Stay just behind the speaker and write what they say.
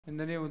In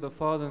the name of the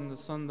Father, and the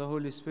Son, and the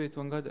Holy Spirit,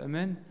 one God,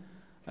 Amen.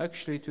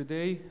 Actually,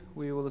 today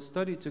we will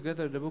study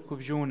together the book of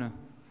Jonah.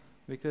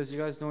 Because you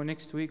guys know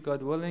next week,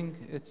 God willing,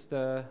 it's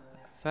the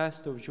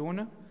fast of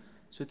Jonah.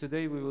 So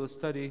today we will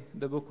study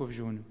the book of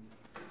Jonah.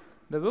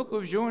 The book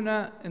of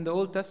Jonah in the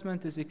Old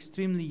Testament is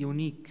extremely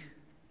unique.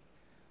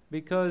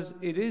 Because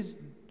it is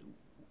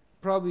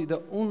probably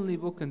the only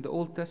book in the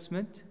Old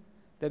Testament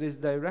that is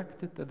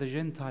directed to the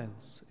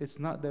Gentiles. It's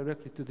not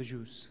directly to the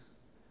Jews.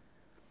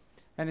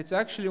 And it's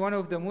actually one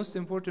of the most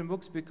important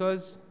books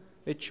because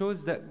it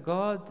shows that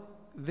God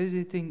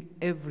visiting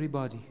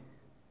everybody.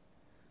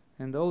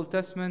 In the Old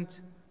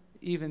Testament,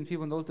 even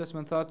people in the Old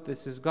Testament thought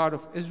this is God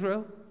of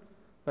Israel,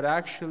 but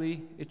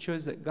actually it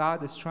shows that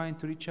God is trying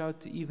to reach out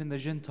to even the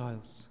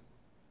Gentiles.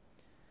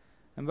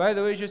 And by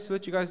the way, just to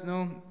let you guys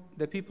know,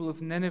 the people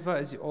of Nineveh,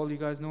 as all you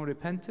guys know,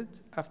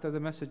 repented after the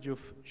message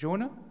of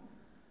Jonah.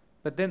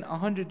 But then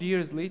 100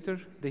 years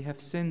later, they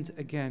have sinned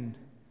again.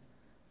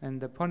 And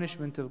the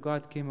punishment of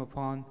God came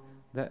upon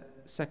the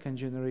second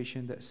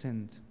generation that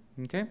sinned.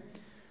 Okay?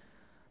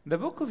 The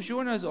book of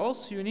Jonah is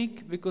also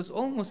unique because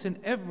almost in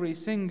every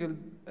single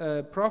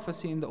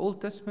prophecy in the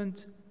Old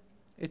Testament,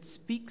 it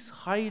speaks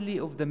highly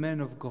of the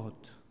man of God.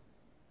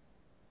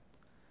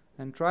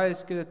 And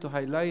tries to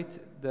highlight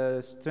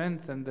the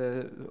strength and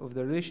of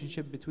the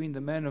relationship between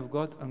the man of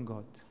God and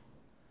God.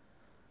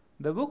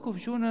 The book of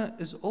Jonah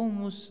is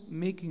almost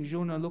making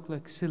Jonah look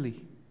like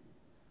silly.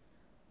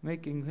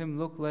 Making him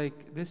look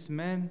like this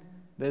man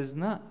does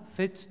not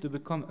fit to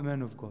become a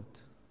man of God.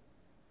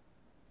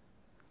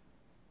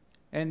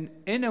 And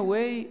in a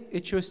way,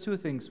 it shows two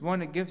things.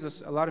 One, it gives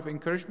us a lot of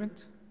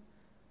encouragement.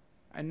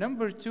 And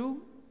number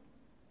two,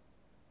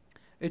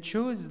 it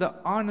shows the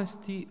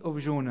honesty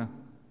of Jonah.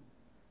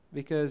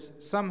 Because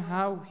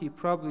somehow he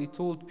probably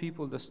told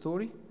people the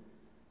story.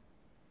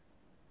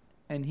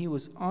 And he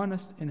was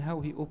honest in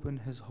how he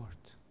opened his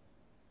heart.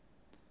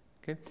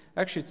 Okay?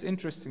 Actually, it's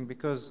interesting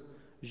because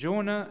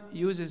Jonah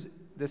uses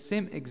the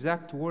same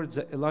exact words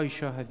that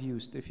Elisha have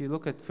used. If you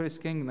look at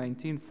 1 Kings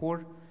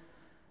 19:4,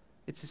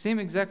 it's the same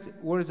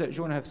exact words that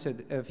Jonah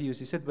have used.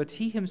 He said, "But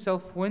he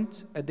himself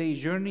went a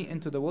day's journey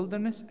into the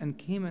wilderness and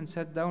came and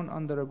sat down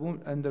under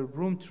a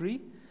broom tree,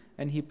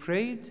 and he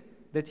prayed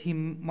that he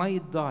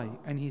might die.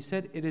 And he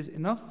said, 'It is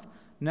enough.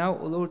 Now,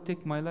 O Lord,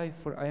 take my life,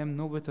 for I am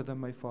no better than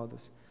my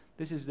fathers.'"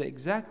 This is the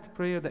exact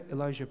prayer that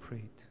Elijah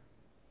prayed.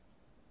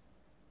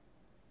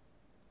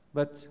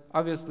 But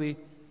obviously,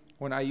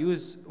 when I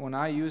use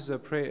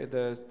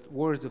the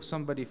words of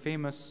somebody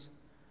famous,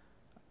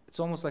 it's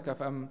almost like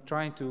if I'm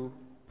trying to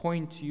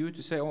point to you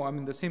to say, "Oh, I'm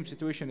in the same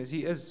situation as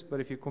he is."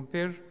 But if you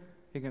compare,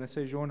 you're going to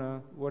say,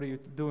 "Jonah, what are you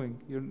doing?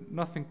 You're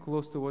nothing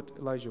close to what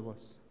Elijah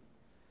was."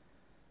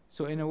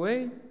 So in a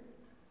way,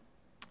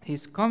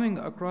 he's coming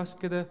across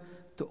to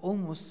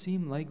almost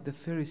seem like the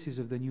Pharisees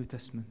of the New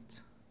Testament.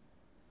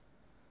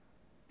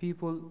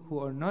 People who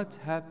are not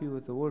happy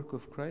with the work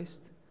of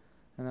Christ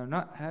and are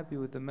not happy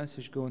with the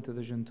message going to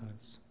the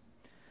Gentiles.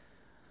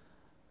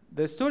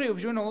 The story of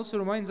Jonah also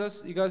reminds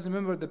us, you guys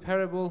remember the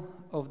parable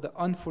of the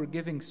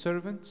unforgiving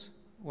servant,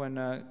 when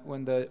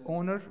the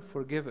owner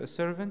forgave a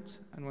servant,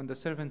 and when the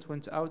servant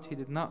went out, he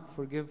did not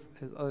forgive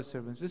his other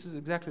servants. This is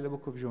exactly the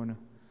book of Jonah.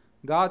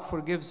 God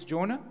forgives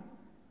Jonah,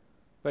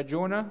 but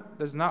Jonah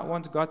does not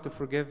want God to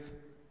forgive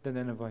the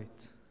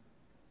Ninevite.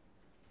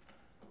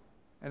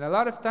 And a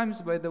lot of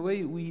times, by the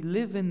way, we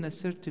live in a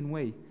certain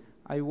way.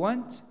 I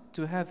want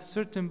to have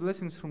certain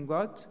blessings from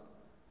God,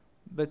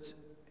 but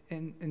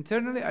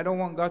internally I don't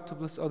want God to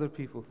bless other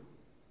people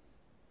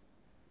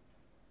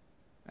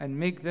and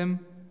make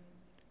them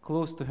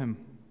close to Him.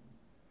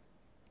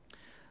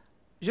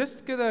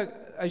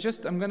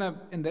 I'm gonna,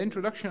 in the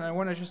introduction, I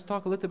want to just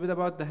talk a little bit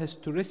about the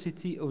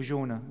historicity of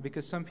Jonah,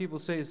 because some people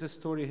say, is this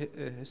story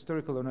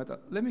historical or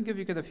not? Let me give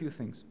you a few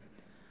things.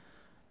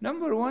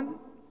 Number one,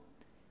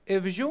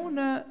 if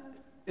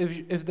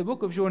the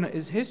book of Jonah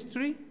is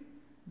history,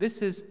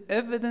 this is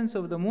evidence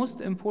of the most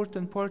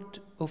important part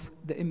of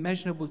the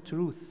imaginable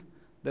truth,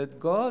 that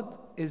God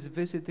is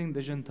visiting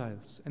the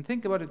Gentiles. And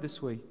think about it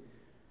this way.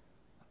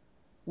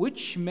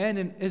 Which man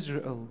in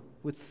Israel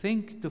would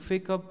think to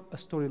fake up a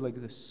story like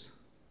this?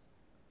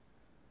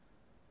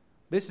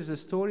 This is a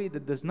story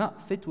that does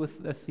not fit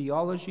with the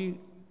theology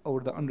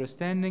or the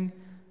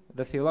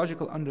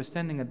theological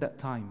understanding at that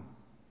time.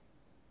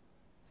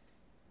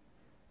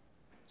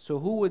 So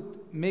who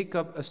would make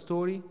up a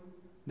story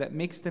that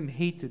makes them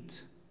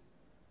hated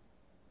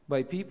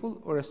by people,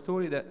 or a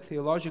story that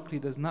theologically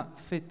does not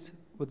fit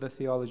with the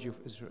theology of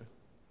Israel?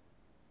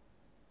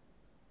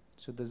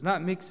 So it does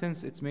not make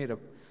sense, it's made up.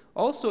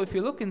 Also, if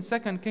you look in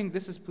 2 Kings,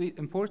 this is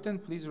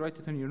important, please write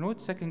it in your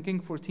notes, 2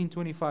 Kings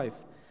 14:25.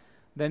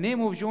 The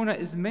name of Jonah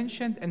is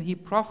mentioned, and he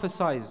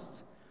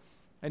prophesied.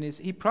 And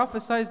he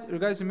prophesied, you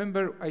guys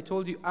remember I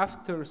told you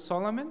after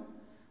Solomon,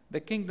 the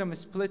kingdom is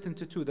split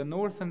into two, the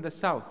north and the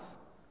south.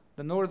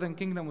 The northern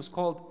kingdom was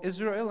called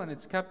Israel, and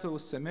its capital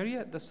was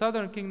Samaria. The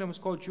southern kingdom was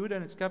called Judah,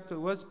 and its capital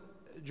was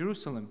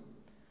Jerusalem.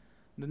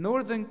 The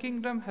northern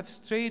kingdom have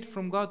strayed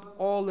from God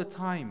all the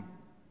time.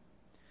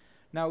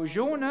 Now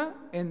Jonah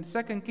in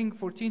 2 Kings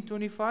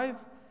 14:25,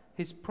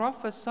 he's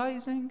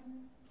prophesying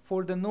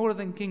for the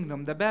northern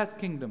kingdom, the bad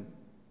kingdom.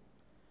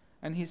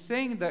 And he's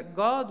saying that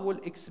God will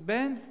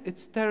expand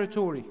its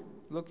territory.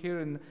 Look here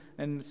in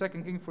 2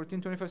 Kings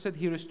 14:25 said,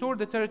 He restored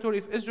the territory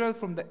of Israel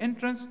from the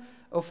entrance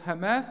of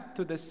Hamath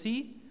to the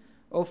sea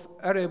of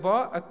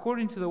Arabah,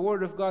 according to the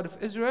word of God of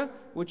Israel,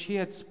 which he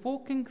had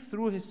spoken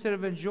through his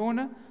servant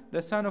Jonah,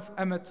 the son of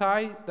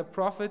Amittai, the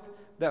prophet,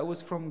 that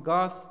was from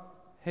Gath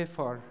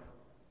Hephar.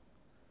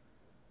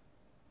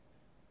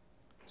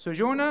 So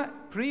Jonah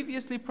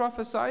previously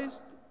prophesied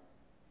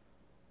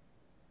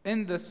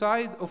in the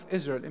side of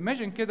Israel.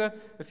 Imagine kida,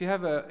 if you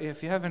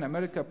have in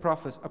America a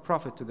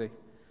prophet today,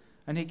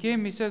 and he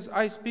came, he says,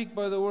 I speak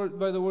by the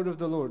word of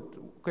the Lord.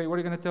 Okay, what are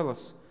you going to tell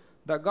us?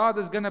 That God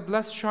is going to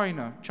bless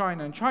China,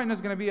 and China is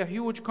going to be a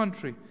huge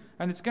country,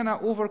 and it's going to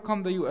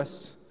overcome the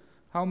US.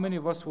 How many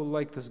of us will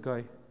like this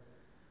guy?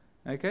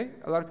 Okay,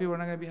 a lot of people are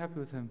not going to be happy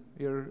with him.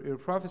 You're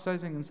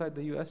prophesying inside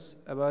the US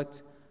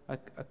about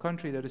a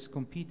country that is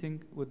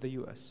competing with the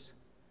US.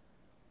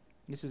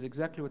 This is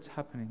exactly what's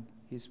happening.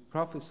 He's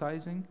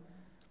prophesying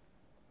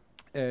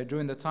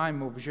during the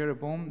time of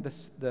Jeroboam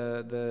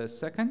the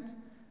second,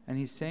 and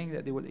he's saying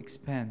that they will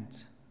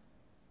expand.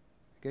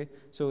 Okay,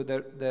 so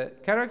the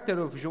character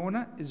of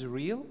Jonah is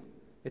real.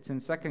 It's in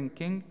 2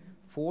 Kings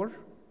 14.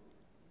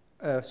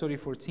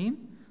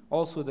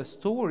 Also, the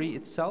story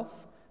itself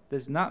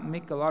does not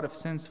make a lot of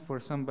sense for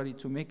somebody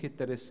to make it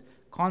that is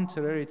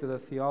contrary to the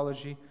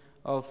theology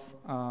of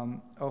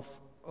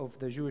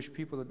the Jewish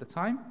people at the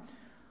time.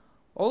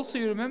 Also,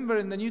 you remember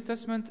in the New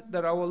Testament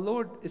that our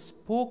Lord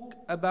spoke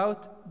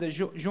about the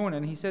Jonah,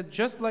 and he said,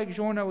 just like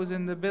Jonah was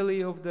in the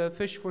belly of the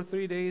fish for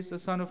 3 days, the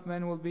Son of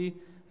Man will be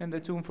in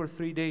the tomb for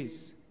 3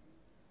 days.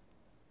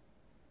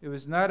 It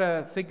was not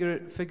a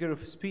figure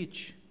of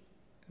speech.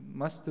 It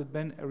must have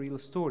been a real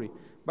story.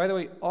 By the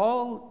way,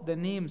 all the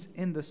names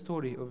in the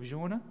story of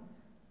Jonah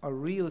are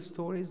real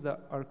stories that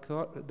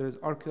there's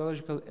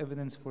archaeological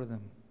evidence for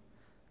them.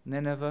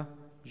 Nineveh,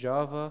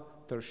 Java,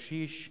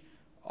 Tarshish,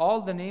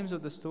 all the names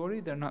of the story,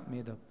 they're not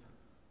made up.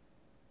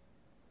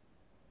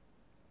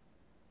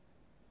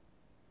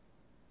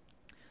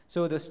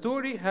 So the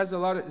story has a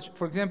lot of,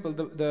 for example,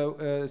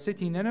 the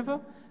city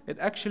Nineveh, it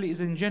actually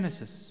is in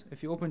Genesis.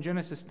 If you open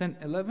Genesis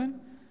 10:11,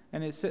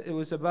 and it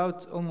was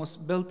about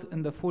almost built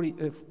in the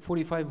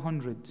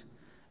 4500.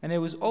 And it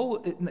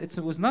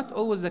was not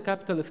always the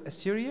capital of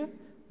Assyria,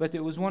 but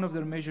it was one of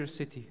their major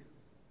cities.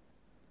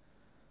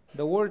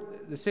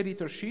 The city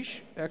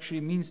Tarshish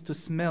actually means to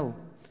smell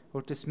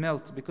or to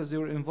smelt, because they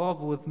were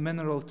involved with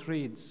mineral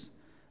trades,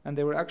 and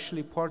they were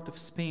actually part of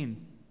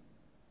Spain.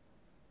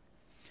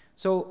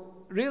 So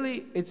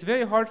really, it's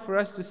very hard for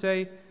us to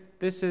say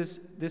this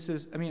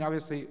is. I mean,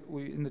 obviously,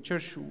 in the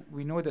church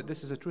we know that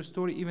this is a true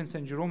story. Even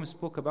Saint Jerome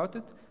spoke about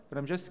it, but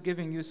I'm just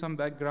giving you some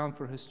background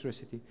for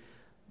historicity.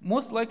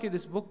 Most likely,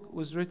 this book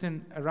was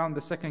written around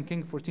the 2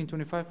 Kings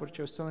 14:25, which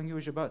I was telling you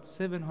is about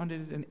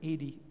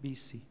 780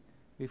 BC,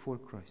 before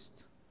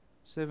Christ.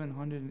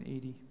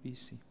 780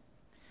 BC.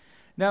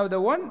 Now,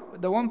 the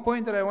one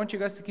point that I want you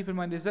guys to keep in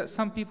mind is that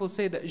some people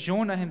say that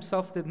Jonah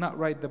himself did not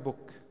write the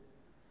book,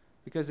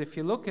 because if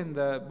you look in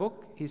the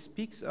book, he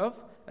speaks of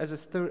as a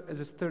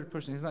third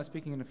person. He's not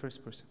speaking in the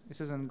first person. He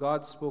says, "And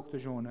God spoke to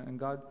Jonah," and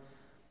God.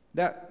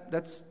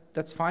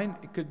 That's fine.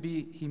 It could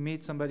be he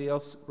made somebody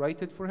else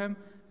write it for him.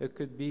 It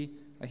could be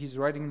he's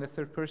writing in the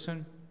third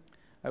person.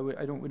 We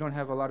don't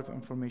have a lot of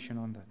information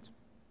on that.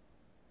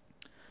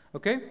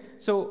 Okay,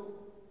 so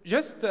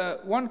just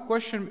one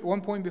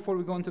point before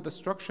we go into the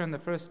structure in the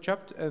first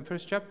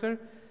chapter.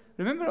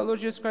 Remember, our Lord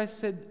Jesus Christ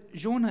said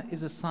Jonah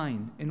is a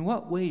sign. In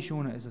what way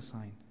Jonah is a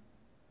sign?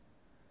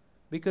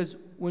 Because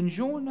when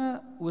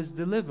Jonah was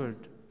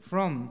delivered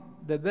from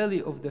the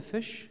belly of the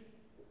fish,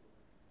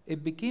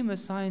 it became a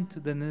sign to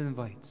the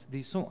Ninevites.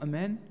 They saw a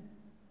man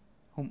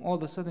whom all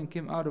of a sudden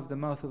came out of the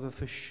mouth of a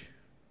fish.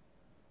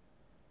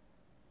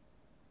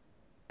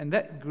 And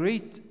that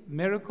great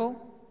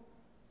miracle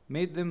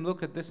made them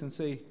look at this and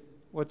say,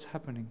 what's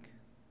happening?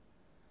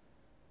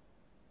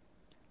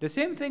 The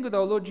same thing with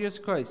our Lord Jesus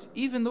Christ.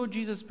 Even though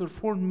Jesus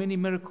performed many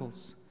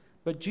miracles,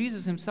 but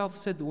Jesus himself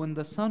said, when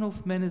the Son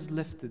of Man is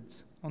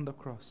lifted on the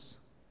cross,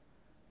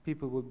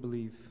 people will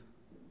believe.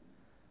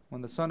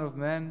 When the Son of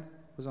Man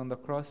was on the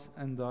cross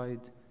and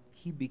died,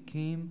 he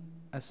became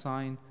a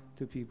sign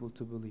to people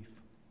to believe.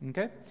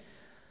 Okay?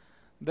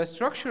 The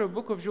structure of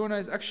Book of Jonah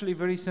is actually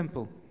very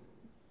simple.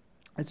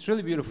 It's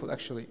really beautiful,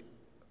 actually.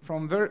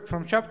 From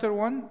chapter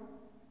 1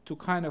 to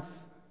kind of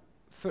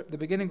the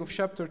beginning of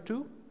chapter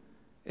 2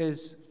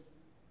 is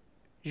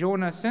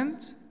Jonah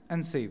sinned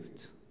and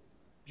saved.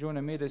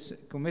 Jonah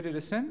committed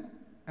a sin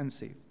and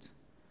saved.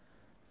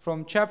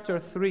 From chapter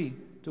 3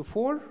 to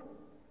 4,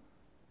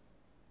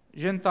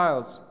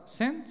 Gentiles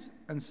sinned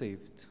and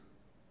saved.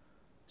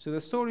 So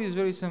the story is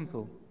very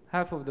simple.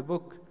 Half of the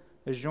book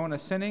is Jonah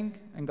sinning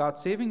and God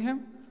saving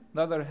him.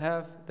 The other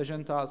half, the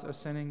Gentiles are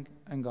sinning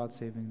and God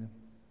saving them.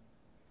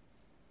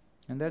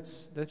 And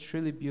that's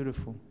really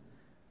beautiful.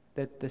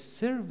 That the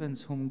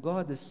servants whom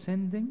God is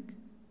sending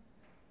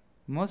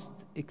must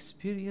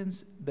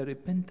experience the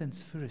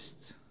repentance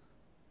first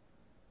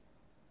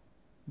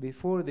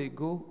before they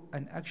go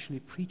and actually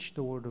preach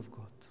the Word of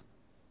God.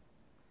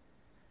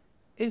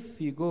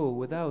 If you go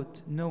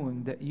without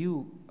knowing that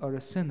you are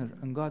a sinner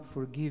and God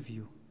forgive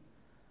you,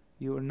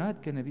 you are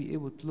not going to be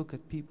able to look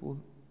at people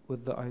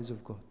with the eyes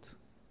of God.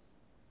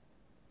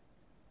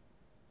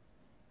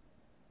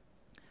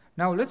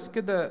 Now let's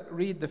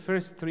read the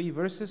first 3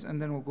 verses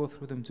and then we'll go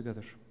through them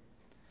together.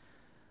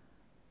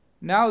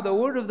 Now the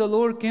word of the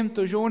Lord came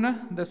to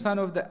Jonah, the son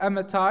of the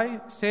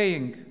Amittai,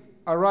 saying,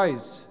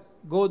 Arise,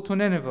 go to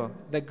Nineveh,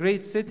 the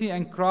great city,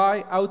 and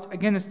cry out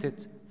against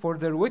it, for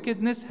their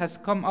wickedness has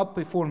come up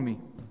before me.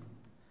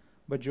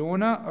 But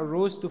Jonah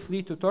arose to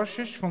flee to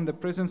Tarshish from the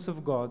presence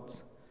of God.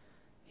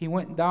 He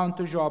went down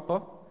to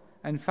Joppa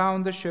and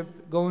found a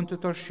ship going to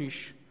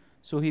Tarshish.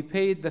 So he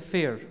paid the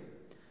fare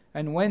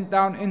and went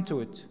down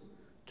into it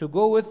to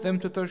go with them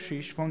to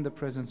Tarshish from the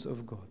presence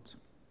of God.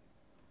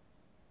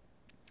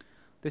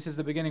 This is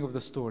the beginning of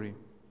the story.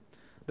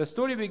 The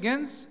story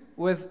begins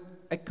with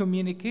a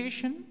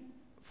communication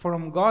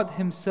from God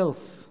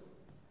Himself,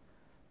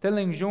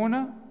 telling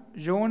Jonah,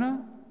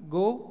 Jonah,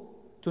 go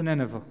to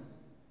Nineveh.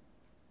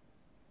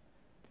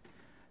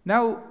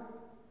 Now,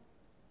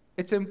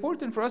 it's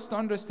important for us to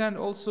understand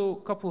also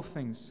a couple of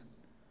things.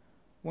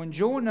 When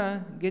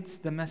Jonah gets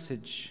the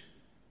message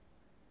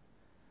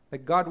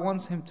that God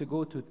wants him to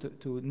go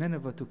to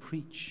Nineveh to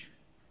preach,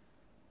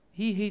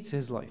 he hates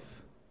his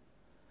life.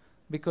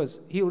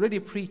 Because he already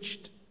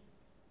preached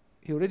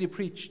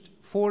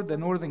for the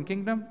northern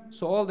kingdom,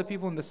 so all the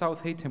people in the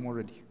south hate him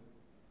already.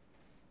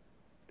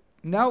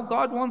 Now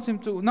God wants him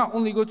to not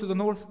only go to the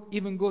north,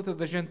 even go to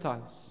the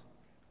Gentiles.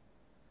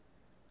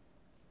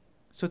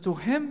 So to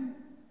him,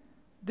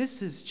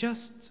 this is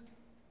just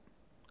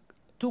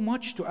too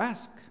much to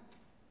ask.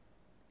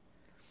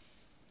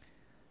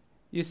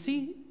 You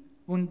see,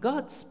 when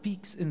God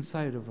speaks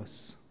inside of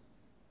us,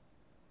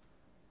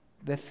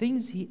 the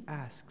things He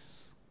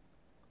asks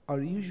are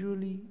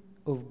usually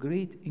of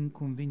great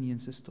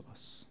inconveniences to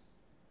us.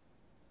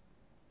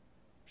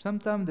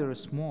 Sometimes they are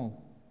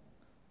small,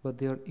 but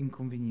they are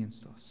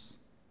inconvenience to us.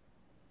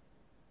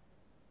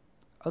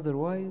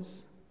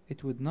 Otherwise,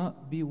 it would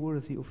not be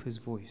worthy of His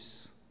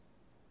voice.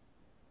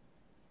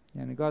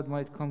 And God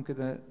might come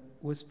to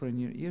whisper in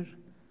your ear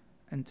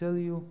and tell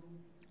you,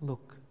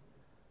 look,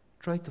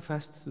 try to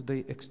fast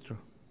today extra.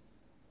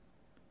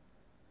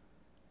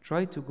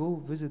 Try to go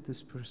visit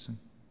this person.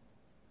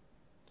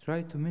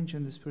 Try to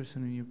mention this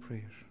person in your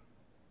prayer.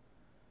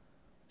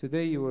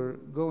 Today you were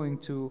going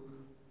to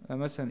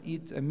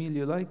eat a meal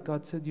you like.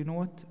 God said, you know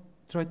what?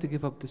 Try to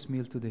give up this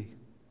meal today.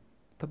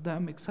 Tabda,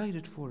 I'm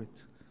excited for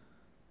it.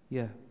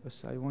 Yeah,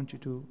 but I want you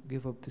to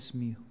give up this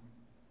meal.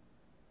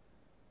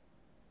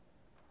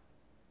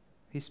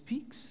 He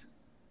speaks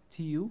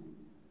to you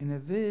in a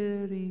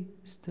very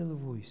still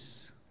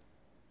voice.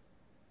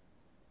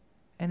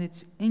 And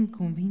it's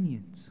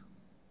inconvenient.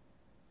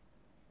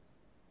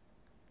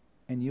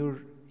 And your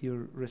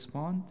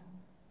response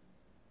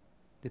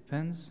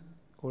depends,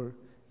 or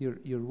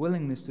your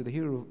willingness to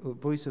hear the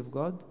voice of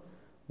God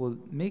will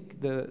make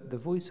the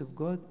voice of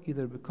God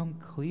either become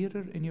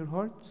clearer in your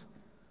heart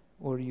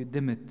or you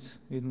dim it,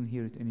 you don't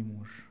hear it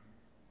anymore.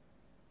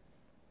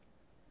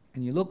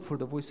 And you look for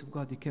the voice of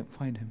God, you can't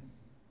find Him.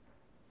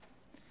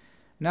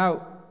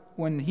 Now,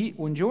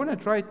 when Jonah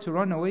tried to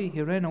run away,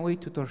 he ran away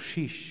to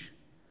Tarshish.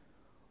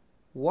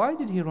 Why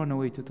did he run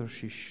away to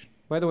Tarshish?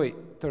 By the way,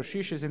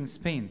 Tarshish is in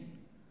Spain,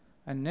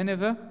 and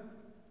Nineveh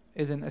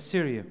is in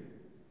Assyria.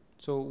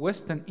 So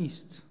west and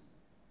east.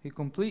 He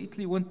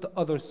completely went the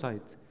other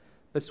side.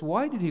 But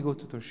why did he go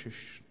to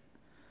Tarshish?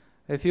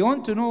 If you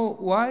want to know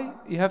why,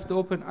 you have to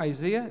open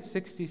Isaiah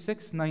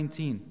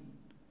 66:19.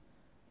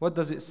 What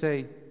does it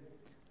say?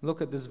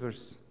 Look at this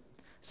verse.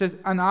 It says,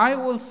 And I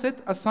will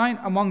set a sign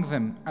among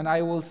them, and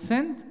I will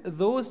send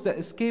those that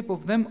escape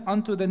of them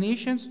unto the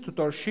nations, to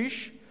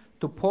Tarshish,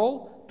 to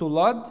Pul, to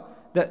Lud,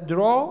 that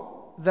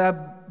draw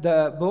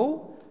the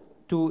bow,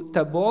 to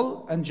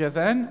Tabol and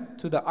Javan,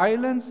 to the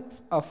islands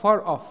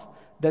afar off.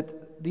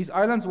 That these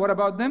islands, what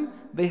about them?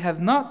 They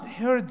have not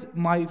heard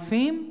my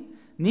fame,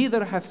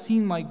 neither have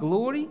seen my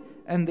glory,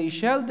 and they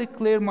shall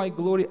declare my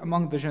glory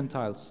among the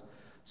Gentiles.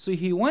 So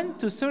he went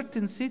to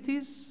certain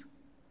cities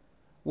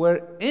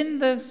where in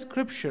the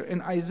scripture, in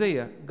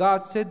Isaiah,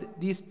 God said,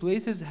 these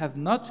places have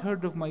not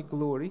heard of my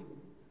glory,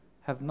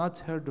 have not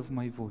heard of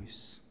my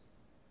voice.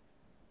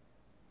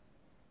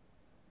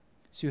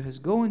 So he has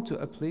gone to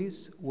a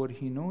place where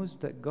he knows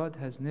that God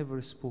has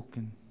never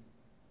spoken.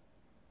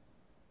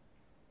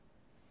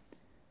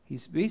 He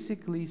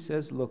basically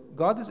says, look,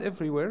 God is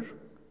everywhere,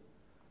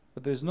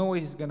 but there's no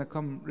way He's going to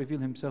come reveal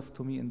Himself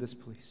to me in this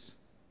place.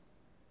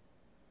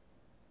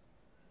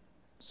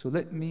 So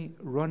let me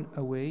run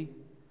away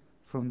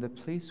from the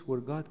place where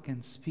God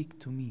can speak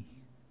to me.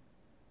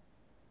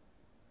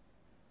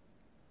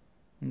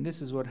 And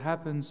this is what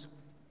happens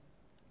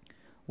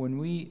when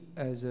we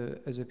as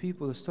a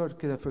people start,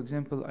 for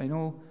example, I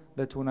know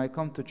that when I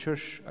come to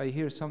church, I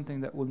hear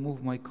something that will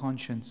move my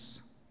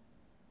conscience.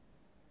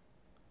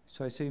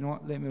 So I say, you know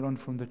what, let me run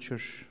from the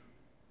church.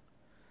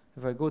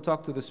 If I go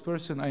talk to this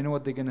person, I know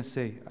what they're going to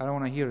say. I don't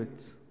want to hear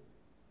it.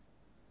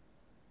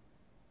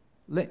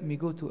 Let me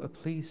go to a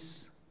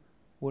place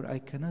where I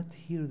cannot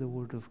hear the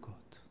word of God.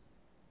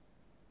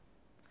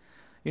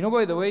 You know,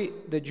 by the way,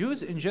 the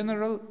Jews in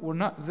general were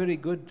not very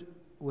good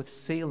with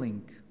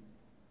sailing.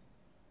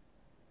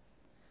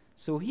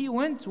 So he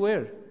went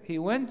where? He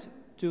went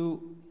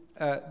to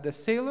the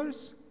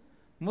sailors.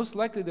 Most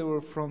likely they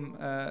were from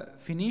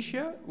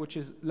Phoenicia, which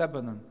is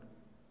Lebanon.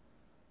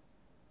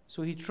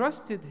 So he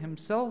trusted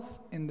himself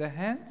in the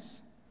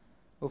hands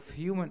of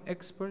human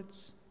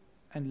experts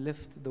and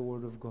left the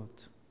word of God.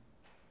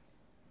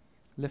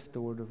 Left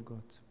the word of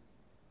God.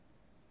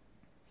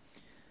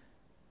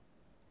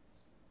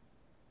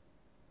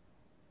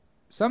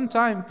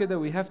 Sometime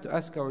we have to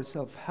ask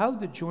ourselves, how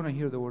did Jonah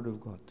hear the word of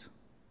God?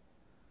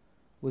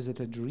 Was it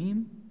a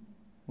dream?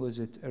 Was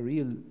it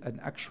an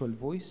actual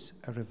voice,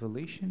 a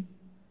revelation?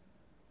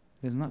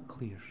 It is not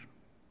clear.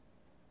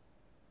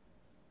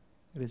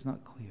 It is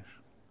not clear.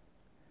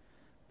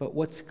 But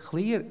what's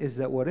clear is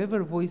that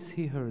whatever voice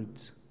he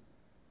heard,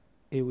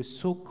 it was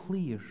so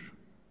clear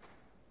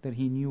that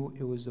he knew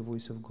it was the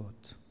voice of God.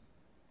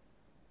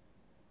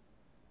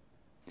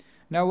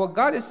 Now what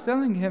God is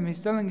telling him,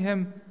 he's telling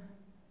him,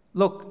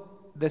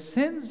 look, the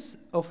sins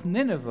of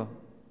Nineveh,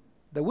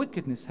 the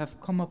wickedness have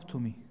come up to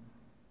me.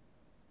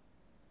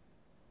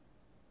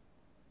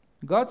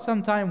 God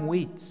sometimes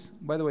waits.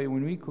 By the way,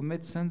 when we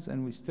commit sins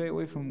and we stay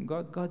away from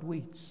God, God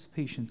waits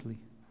patiently.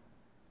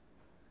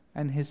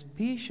 And His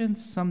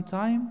patience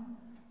sometimes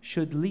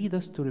should lead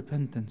us to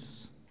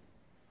repentance.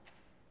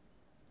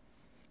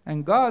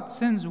 And God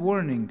sends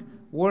warning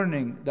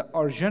that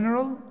are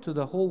general to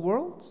the whole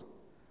world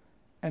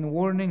and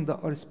warning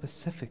that are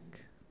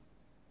specific.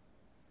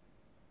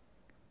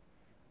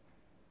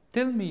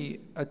 Tell me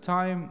a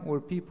time where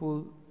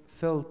people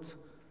felt,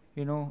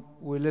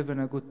 we live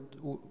in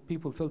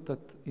people felt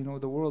that,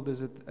 the world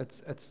is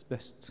at its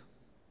best.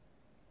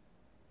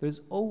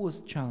 There's always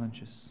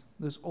challenges.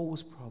 There's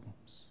always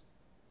problems.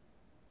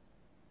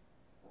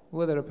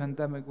 Whether a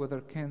pandemic,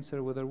 whether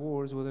cancer, whether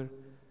wars,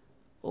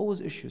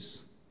 always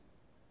issues.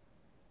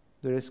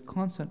 There is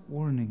constant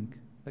warning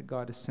that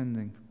God is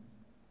sending.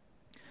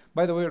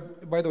 By the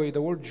way,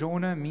 the word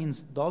Jonah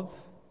means dove,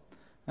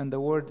 and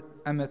the word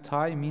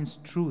Amittai means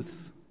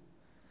truth.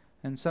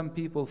 And some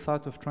people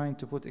thought of trying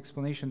to put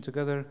explanation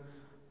together,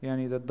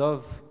 the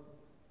dove,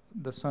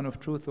 the son of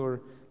truth, or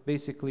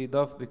basically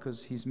dove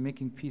because he's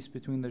making peace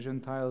between the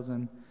Gentiles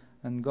and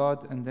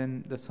God, and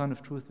then the son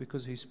of truth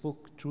because he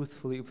spoke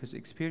truthfully of his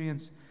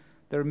experience.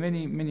 There are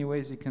many, many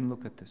ways you can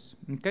look at this.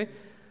 Okay?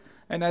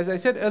 And as I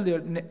said earlier,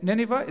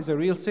 Nineveh is a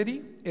real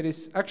city. It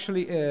is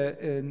actually,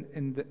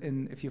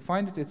 if you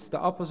find it, it's the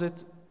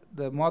opposite,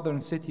 the modern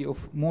city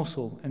of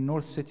Mosul, and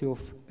north city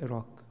of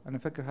Iraq. And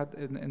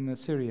in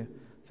Syria.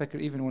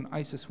 Even when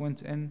ISIS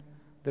went in,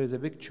 there is a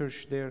big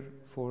church there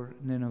for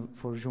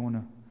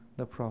Jonah,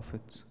 the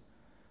prophet.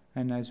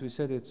 And as we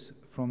said, it's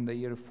from the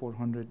year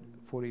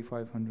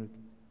 4,500.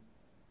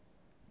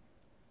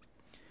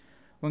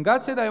 When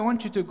God said, I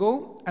want you to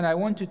go and I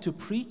want you to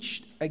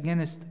preach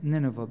against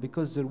Nineveh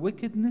because their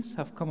wickedness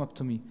have come up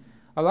to me.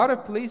 A lot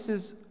of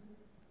places,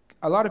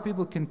 a lot of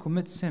people can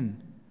commit sin.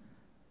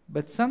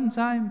 But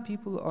sometimes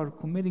people are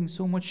committing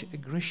so much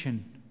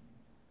aggression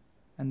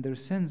and their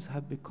sins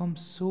have become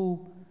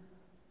so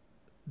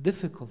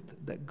difficult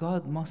that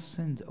God must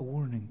send a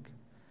warning.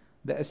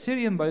 The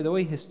Assyrian, by the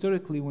way,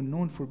 historically were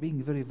known for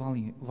being very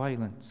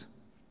violent.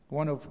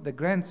 One of the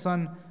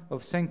grandson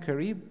of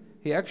Sennacherib,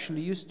 he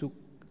actually used to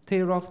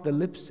tear off the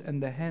lips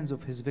and the hands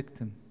of his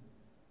victim.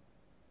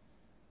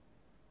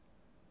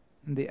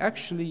 And they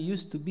actually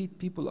used to beat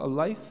people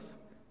alive,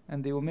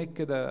 and they will make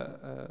it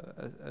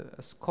a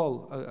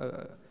skull,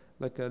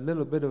 like a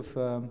little bit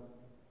of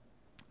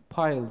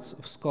piles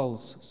of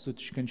skulls, so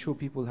that you can show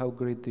people how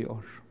great they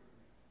are.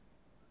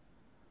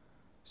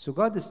 So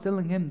God is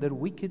telling him, their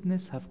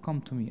wickedness have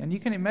come to me. And you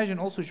can imagine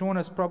also Jonah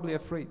is probably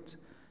afraid.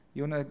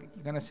 You're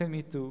going to send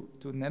me to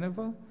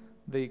Nineveh?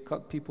 They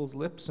cut people's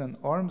lips and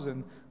arms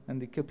and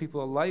they kill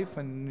people alive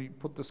and you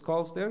put the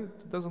skulls there?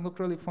 It doesn't look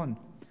really fun.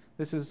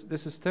 This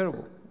is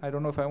terrible. I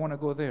don't know if I want to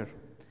go there.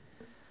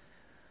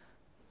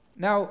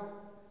 Now,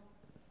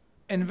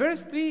 in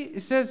verse 3, he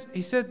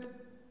said,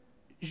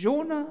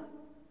 Jonah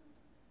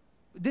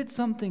did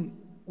something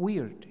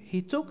weird.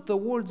 He took the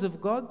words of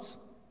God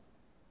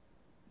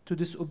to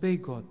disobey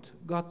God.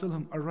 God told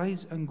him,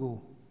 arise and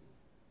go.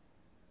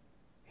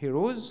 He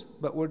rose,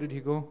 but where did he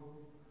go?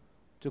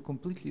 To a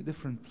completely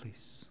different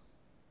place.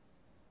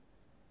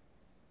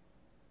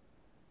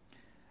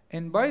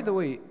 And by the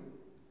way,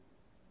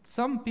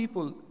 some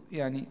people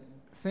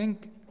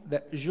think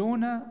that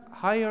Jonah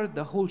hired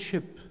the whole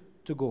ship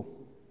to go.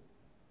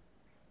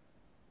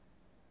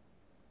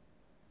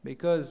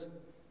 Because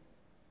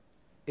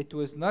it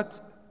was not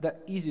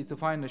that easy to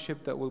find a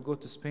ship that will go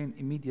to Spain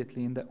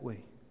immediately in that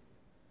way.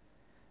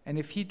 And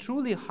if he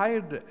truly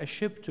hired a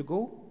ship to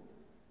go,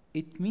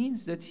 it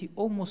means that he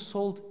almost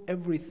sold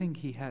everything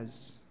he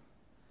has.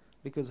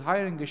 Because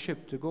hiring a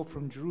ship to go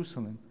from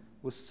Jerusalem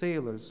with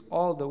sailors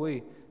all the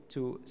way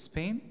to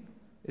Spain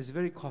is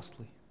very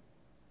costly.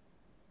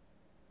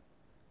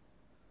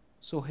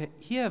 So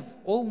he have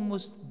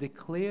almost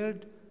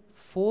declared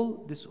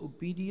full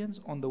disobedience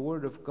on the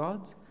word of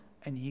God,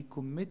 and he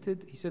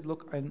said,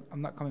 look,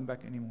 I'm not coming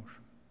back anymore.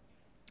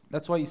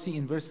 That's why you see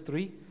in verse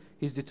 3,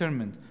 he's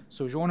determined.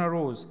 So Jonah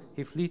rose,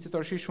 he fled to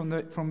Tarshish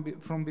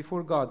from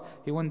before God.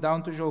 He went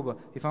down to Joppa.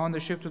 He found a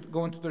ship to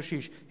go into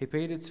Tarshish. He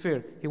paid its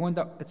fare. He went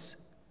up. It's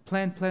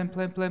plan.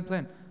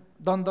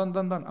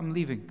 Done. I'm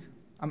leaving.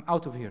 I'm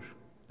out of here.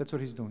 That's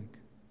what he's doing.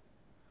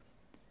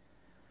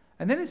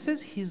 And then it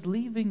says he's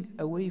leaving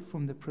away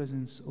from the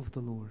presence of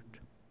the Lord.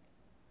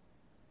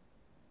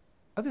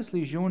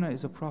 Obviously, Jonah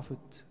is a prophet,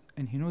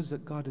 and he knows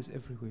that God is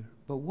everywhere.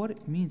 But what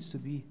it means to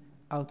be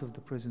out of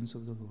the presence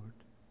of the Lord?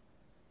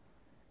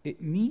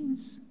 It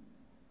means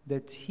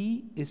that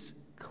he is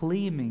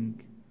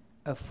claiming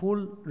a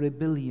full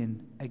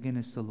rebellion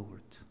against the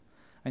Lord.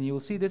 And you will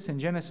see this in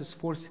Genesis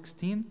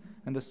 4:16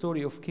 and the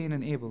story of Cain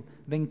and Abel.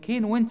 Then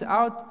Cain went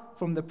out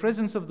from the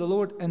presence of the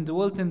Lord and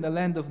dwelt in the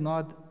land of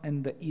Nod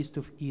and the east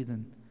of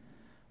Eden.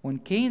 When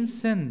Cain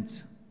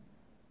sinned,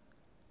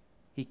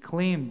 he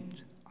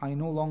claimed, I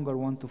no longer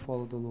want to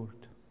follow the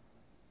Lord.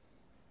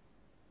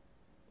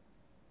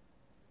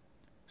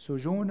 So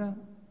Jonah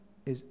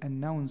is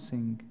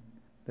announcing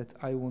that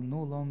I will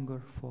no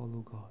longer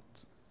follow God.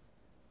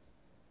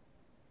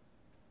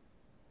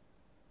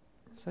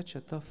 Such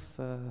a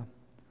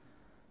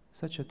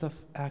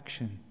tough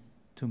action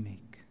to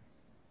make.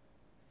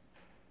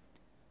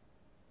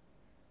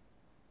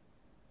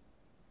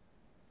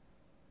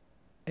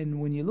 And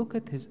when you look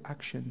at his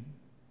action,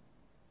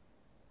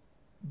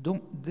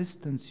 don't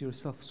distance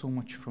yourself so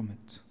much from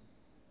it.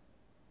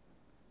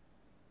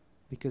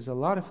 Because a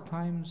lot of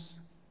times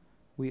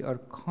we are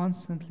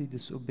constantly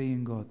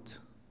disobeying God.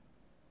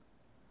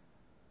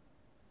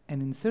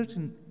 And in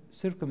certain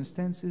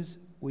circumstances,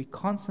 we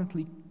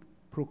constantly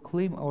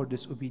proclaim our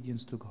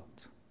disobedience to God.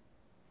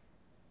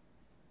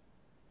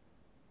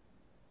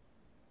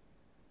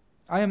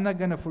 I am not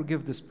going to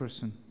forgive this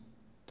person.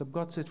 But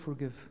God said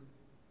forgive.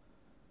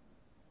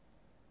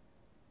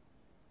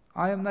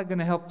 I am not going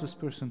to help this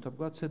person. But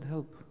God said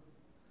help.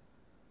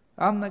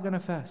 I'm not going to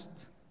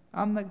fast.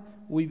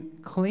 We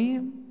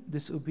claim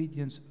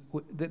disobedience.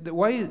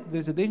 Why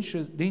there's a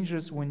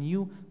dangerous when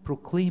you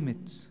proclaim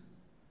it.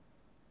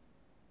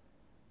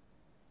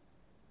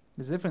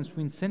 There's a difference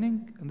between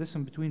sinning and this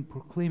one between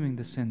proclaiming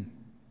the sin.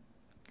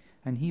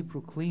 And he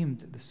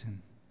proclaimed the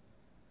sin.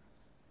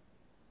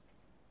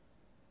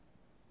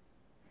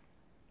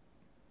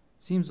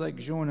 Seems like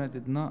Jonah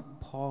did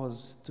not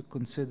pause to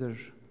consider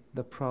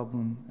the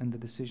problem and the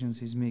decisions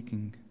he's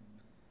making.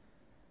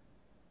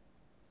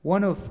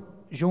 One of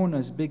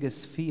Jonah's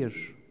biggest fear,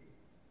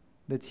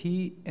 that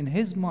in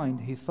his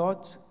mind, he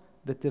thought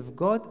that if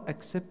God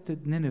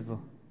accepted Nineveh,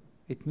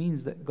 it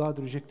means that God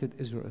rejected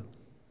Israel.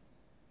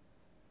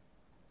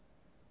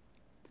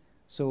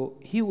 So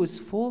he was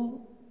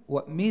full.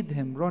 What made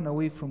him run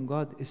away from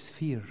God is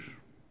fear.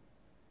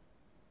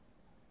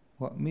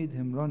 What made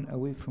him run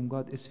away from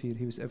God is fear.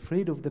 He was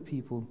afraid of the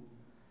people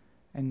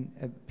and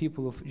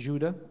people of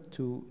Judah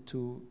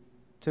to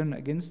turn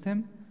against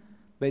him,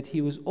 but he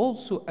was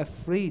also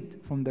afraid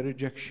from the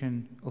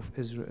rejection of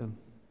Israel.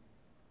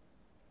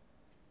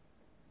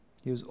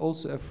 He was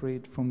also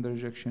afraid from the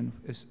rejection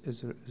of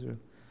Israel.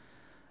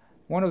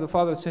 One of the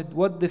fathers said,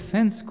 what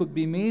defense could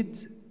be made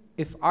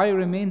if I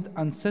remained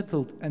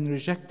unsettled and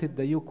rejected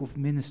the yoke of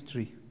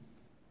ministry?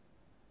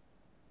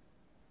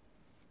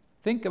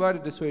 Think about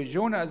it this way.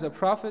 Jonah as a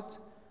prophet,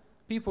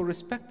 people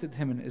respected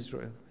him in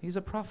Israel. He's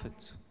a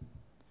prophet.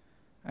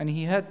 And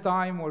he had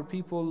time where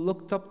people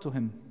looked up to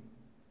him.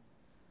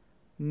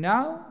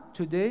 Now,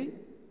 today,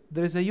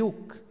 there is a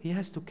yoke. He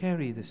has to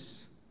carry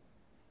this.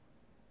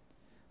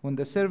 When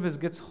the service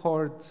gets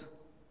hard,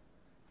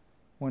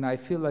 when I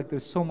feel like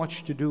there's so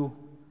much to do,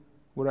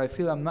 where I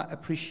feel I'm not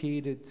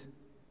appreciated,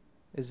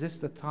 is this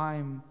the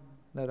time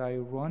that I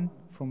run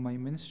from my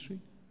ministry?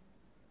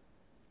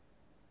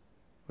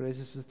 Or is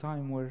this the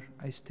time where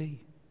I stay?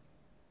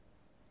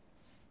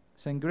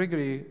 St.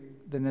 Gregory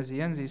the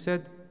Nazianzi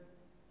said,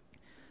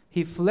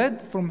 he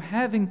fled from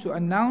having to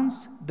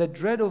announce the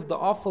dread of the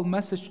awful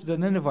message to the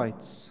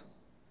Ninevites.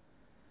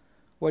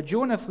 What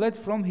Jonah fled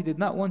from, he did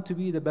not want to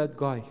be the bad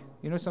guy.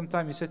 You know,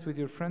 sometimes you sit with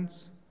your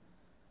friends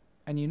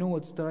and you know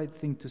what's the right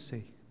thing to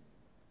say,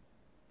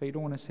 but you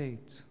don't want to say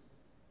it.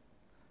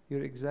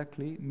 You're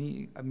exactly,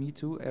 me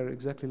too, are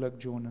exactly like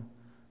Jonah,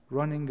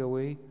 running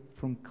away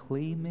from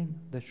claiming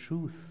the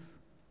truth,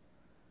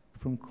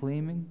 from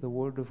claiming the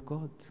word of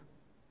God.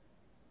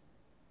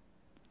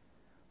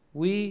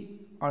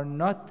 We are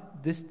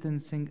not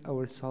distancing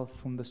ourselves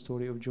from the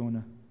story of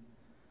Jonah.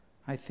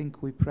 I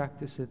think we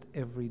practice it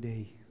every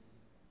day.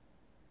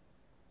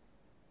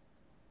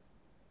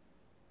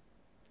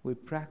 We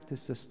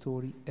practice the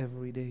story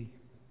every day.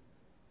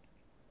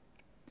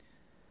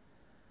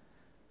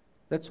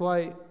 That's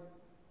why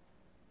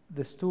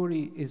the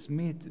story is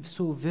made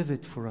so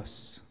vivid for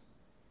us.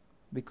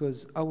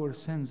 because our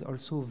sins are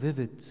so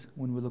vivid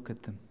when we look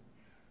at them.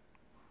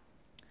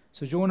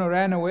 So Jonah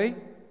ran away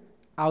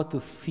out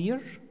of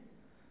fear.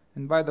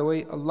 And by the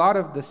way, a lot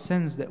of the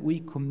sins that we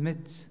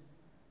commit,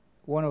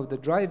 one of the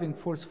driving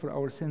force for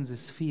our sins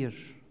is fear.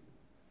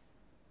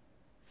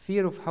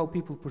 Fear of how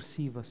people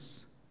perceive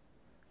us.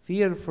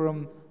 Fear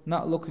from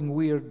not looking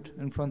weird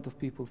in front of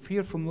people.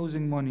 Fear from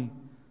losing money.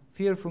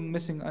 Fear from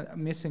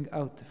missing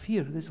out.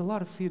 Fear. There's a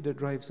lot of fear that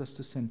drives us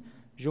to sin.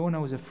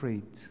 Jonah was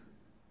afraid.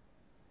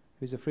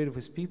 He was afraid of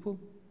his people.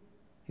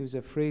 He was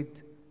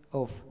afraid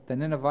of the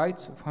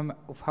Ninevites,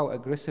 of how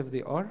aggressive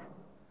they are.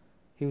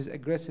 He was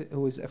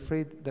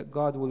afraid that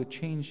God will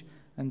change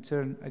and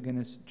turn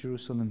against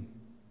Jerusalem.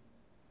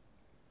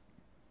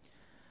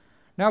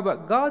 Now,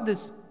 but God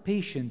is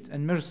patient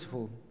and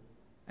merciful,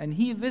 and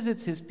He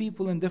visits His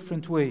people in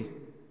different way.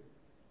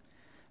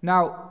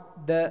 Now,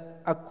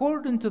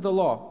 according to the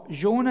law,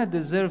 Jonah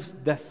deserves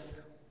death.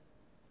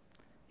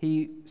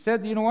 He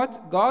said, you know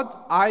what, God,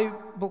 I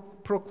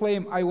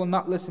proclaim I will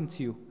not listen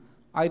to you.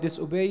 I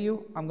disobey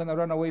you, I'm going to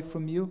run away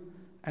from you,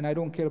 and I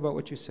don't care about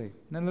what you say.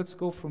 Then let's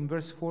go from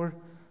verse 4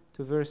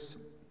 to verse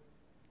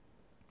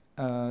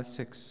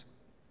 6.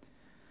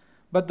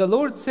 But the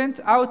Lord sent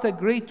out a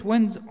great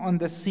wind on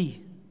the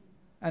sea,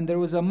 and there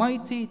was a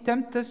mighty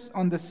tempest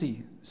on the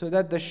sea, so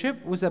that the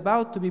ship was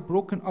about to be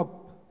broken up.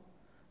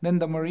 Then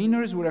the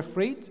mariners were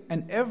afraid,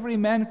 and every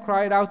man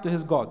cried out to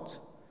his God,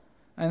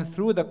 and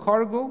threw the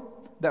cargo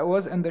that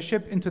was in the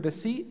ship into the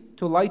sea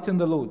to lighten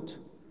the load.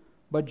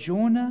 But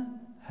Jonah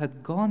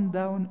had gone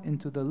down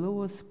into the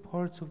lowest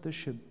parts of the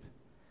ship,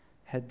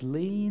 had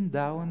lain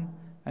down,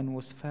 and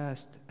was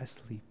fast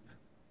asleep.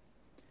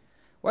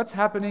 What's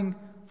happening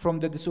from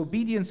the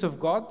disobedience of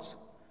God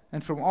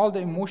and from all the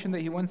emotion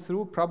that he went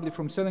through, probably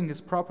from selling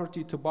his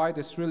property to buy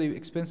this really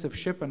expensive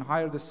ship and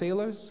hire the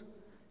sailors?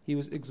 He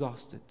was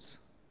exhausted.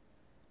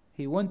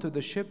 He went to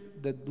the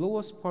ship, the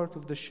lowest part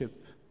of the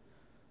ship,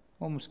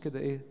 almost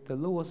the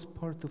lowest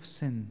part of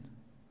sin.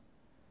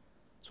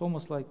 It's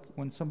almost like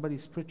when somebody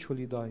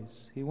spiritually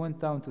dies. He went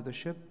down to the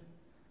ship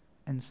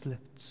and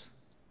slept.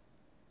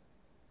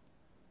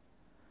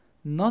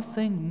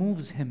 Nothing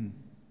moves him.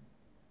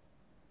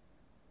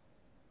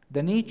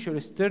 The nature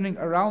is turning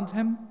around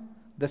him.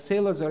 The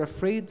sailors are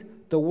afraid.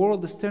 The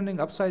world is turning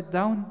upside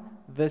down.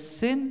 The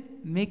sin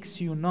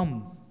makes you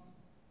numb.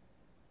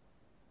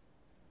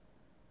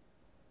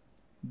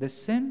 The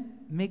sin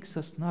makes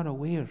us not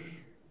aware.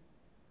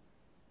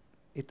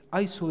 It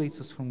isolates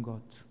us from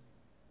God.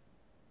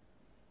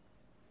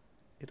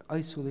 It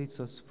isolates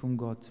us from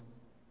God.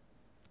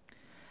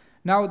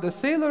 Now, the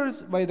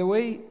sailors, by the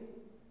way,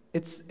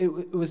 it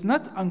was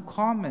not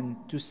uncommon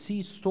to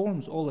see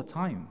storms all the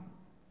time.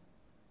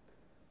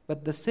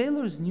 But the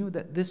sailors knew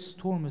that this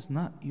storm is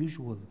not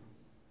usual.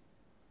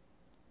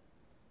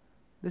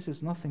 This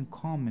is nothing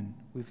common.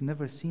 We've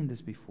never seen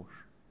this before.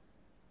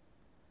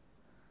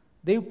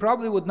 They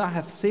probably would not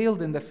have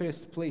sailed in the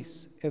first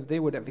place if they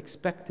would have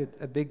expected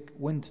a big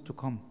wind to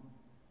come.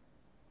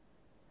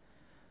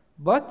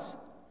 But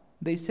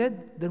they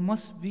said there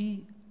must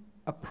be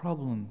a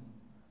problem.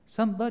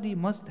 Somebody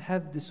must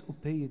have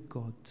disobeyed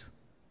God.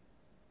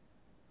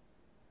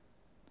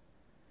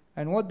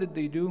 And what did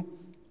they do?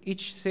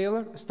 Each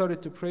sailor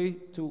started to pray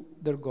to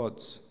their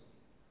gods.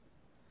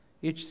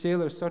 Each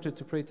sailor started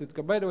to pray to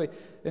God. By the way,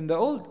 in the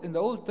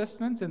Old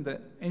Testament, in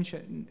the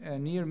ancient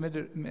near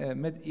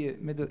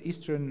Middle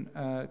Eastern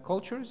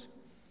cultures,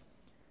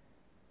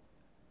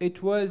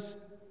 it was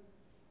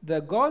the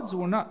gods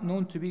were not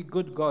known to be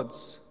good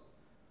gods,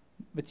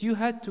 but you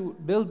had to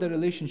build a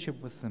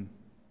relationship with them.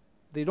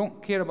 They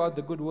don't care about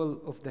the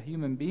goodwill of the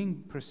human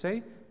being per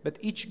se, but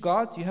each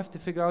god you have to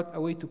figure out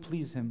a way to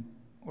please him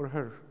or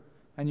her.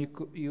 And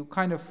you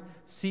kind of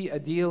see a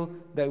deal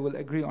that will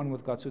agree on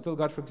with God. So tell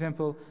God, for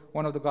example,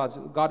 one of the gods,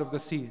 God of the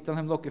sea, tell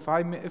him, look,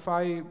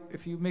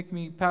 if you make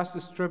me pass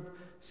this trip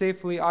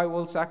safely, I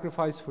will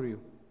sacrifice for you.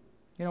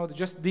 You know,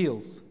 just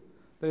deals.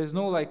 There is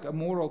no like a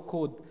moral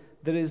code.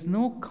 There is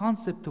no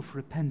concept of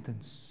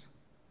repentance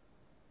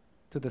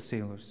to the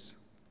sailors.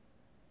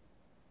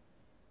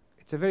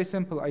 It's a very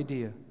simple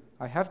idea.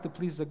 I have to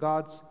please the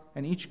gods,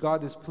 and each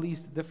god is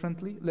pleased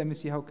differently. Let me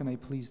see how can I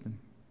please them.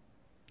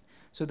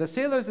 So the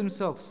sailors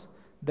themselves,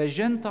 the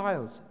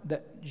Gentiles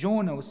that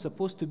Jonah was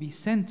supposed to be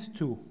sent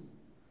to,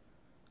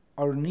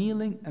 are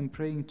kneeling and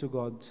praying to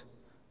God.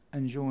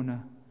 And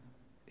Jonah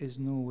is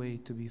no way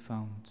to be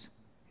found.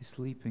 He's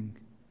sleeping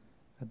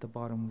at the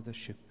bottom of the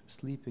ship,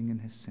 sleeping in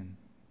his sin.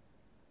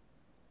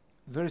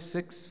 Verse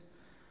 6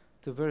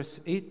 to verse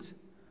 8.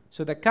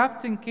 So the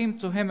captain came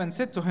to him and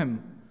said to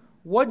him,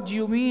 "What do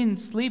you mean,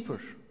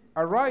 sleeper?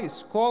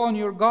 Arise, call on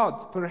your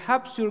God.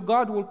 Perhaps your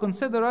God will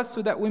consider us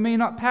so that we may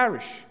not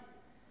perish."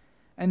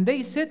 And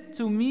they said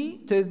to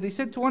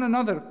one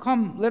another,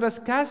 "Come, let us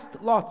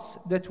cast lots,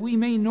 that we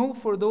may know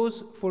for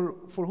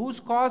whose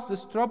cause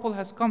this trouble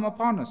has come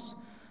upon us."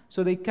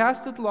 So they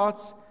casted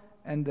lots,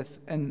 and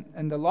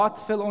the lot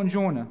fell on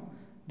Jonah.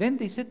 Then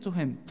they said to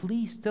him,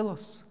 "Please tell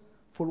us,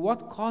 for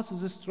what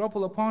causes this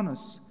trouble upon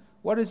us?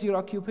 What is your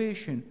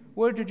occupation?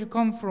 Where did you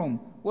come from?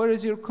 Where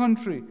is your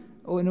country?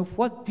 Oh, and of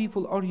what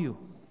people are you?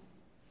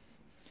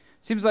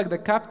 Seems like the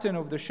captain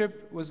of the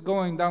ship was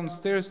going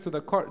downstairs to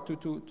the cart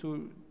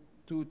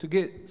to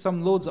get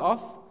some loads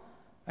off,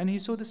 and he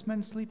saw this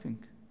man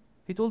sleeping.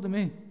 He told him,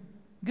 hey,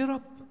 get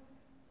up.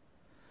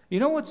 You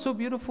know what's so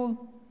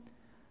beautiful?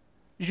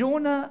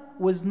 Jonah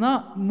was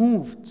not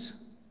moved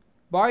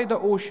by the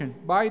ocean,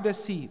 by the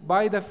sea,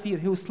 by the fear.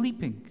 He was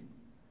sleeping.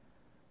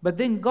 But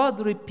then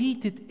God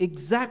repeated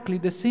exactly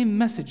the same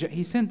message that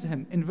he sent to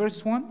him. In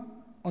verse 1,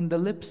 on the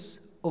lips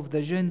of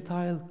the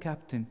Gentile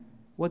captain,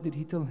 what did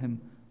he tell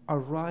him?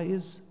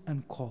 Arise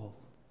and call.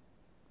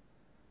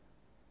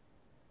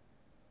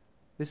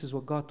 This is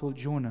what God told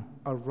Jonah.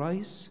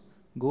 Arise,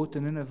 go to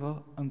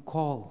Nineveh and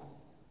call.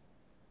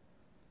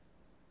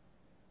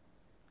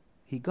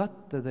 He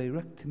got the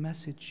direct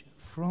message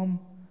from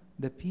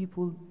the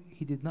people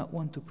he did not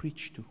want to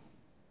preach to.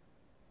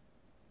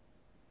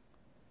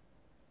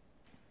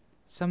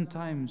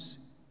 Sometimes,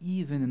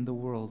 even in the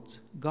world,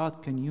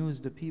 God can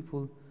use the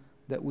people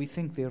that we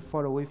think they are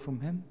far away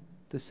from Him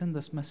to send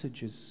us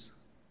messages.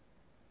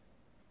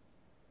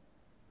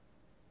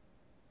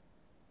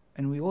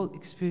 And we all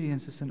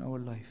experience this in our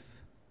life.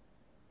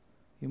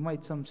 You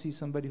might see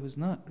somebody who's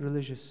not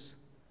religious,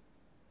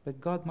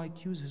 but God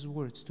might use His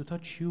words to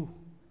touch you.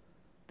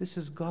 This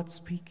is God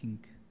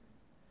speaking.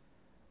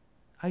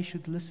 I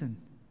should listen,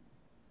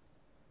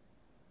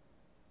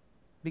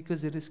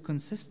 because it is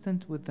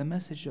consistent with the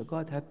message that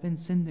God had been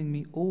sending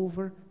me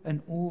over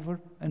and over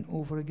and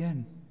over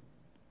again.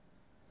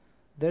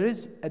 There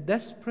is a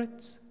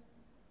desperate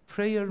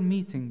prayer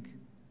meeting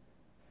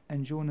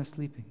and Jonah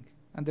sleeping.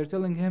 And they're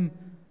telling him,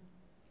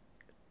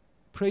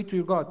 pray to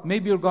your God.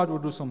 Maybe your God will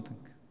do something.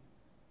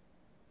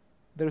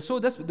 They're so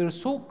desperate, they're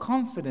so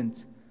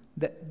confident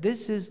that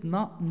this is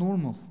not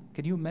normal.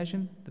 Can you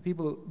imagine the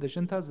people, the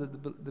Gentiles,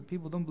 the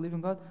people who don't believe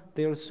in God?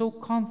 They are so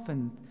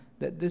confident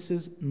that this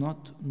is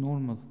not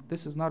normal.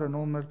 This is not a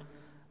normal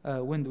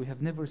wind. We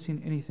have never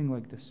seen anything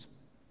like this.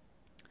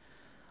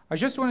 I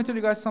just want to tell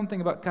you guys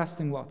something about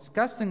casting lots.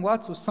 Casting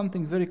lots was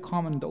something very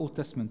common in the Old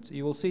Testament.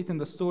 You will see it in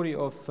the story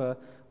of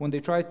when they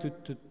tried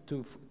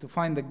to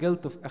find the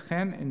guilt of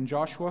Achan in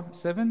Joshua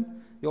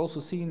 7. You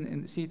also see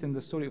it in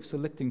the story of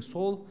selecting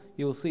Saul.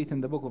 You will see it in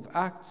the book of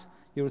Acts.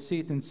 You will see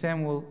it in 1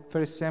 Samuel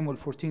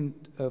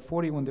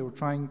 14:40 when they were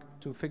trying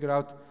to figure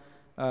out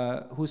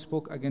who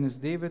spoke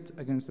against David,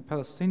 against the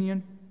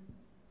Palestinian.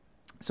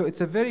 So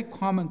it's a very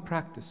common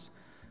practice.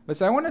 But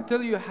so I want to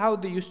tell you how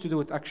they used to do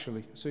it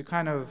actually, so you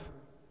kind of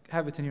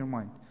have it in your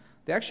mind.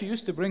 They actually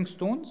used to bring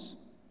stones,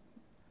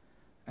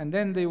 and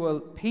then they will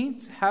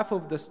paint half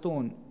of the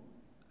stone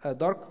a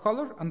dark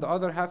color, and the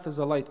other half is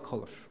a light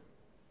color.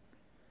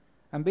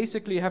 And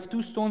basically you have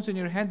two stones in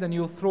your hand, and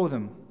you'll throw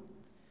them.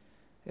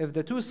 If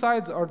the two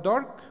sides are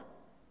dark,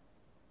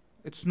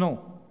 it's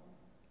no.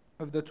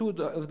 If the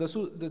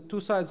two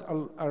sides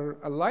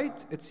are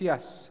light, it's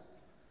yes.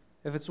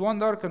 If it's one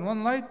dark and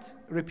one light,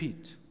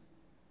 repeat.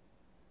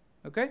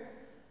 Okay?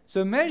 So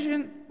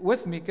imagine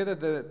with me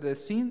the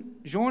scene,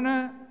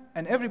 Jonah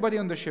and everybody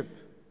on the ship.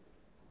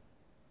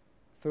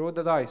 Throw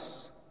the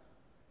dice.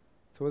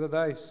 Throw the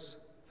dice.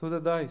 Throw the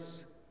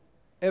dice.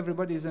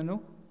 Everybody is a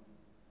no.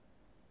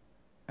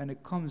 And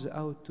it comes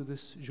out to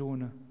this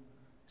Jonah.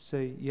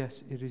 Say,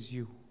 yes, it is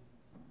you.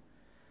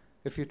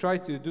 If you try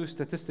to do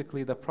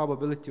statistically the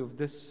probability of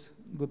this,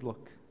 good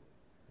luck.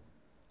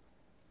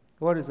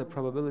 What is the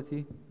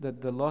probability that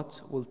the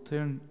lot will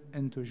turn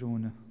into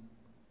Jonah?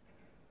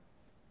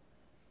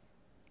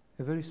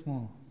 Very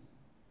small.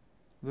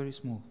 Very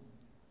small.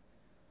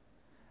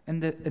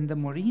 And the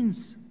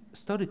Marines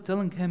started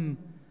telling him,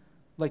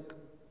 like,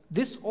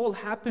 this all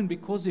happened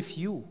because of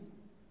you.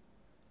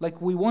 Like,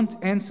 we want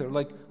answer.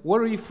 Like,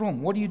 where are you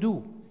from? What do you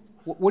do?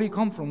 Where do you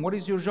come from? What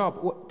is your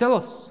job? Tell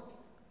us.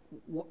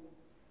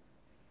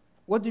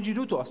 What did you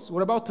do to us?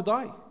 We're about to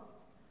die.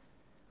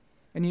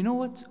 And you know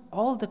what?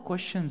 All the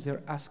questions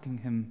they're asking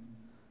him,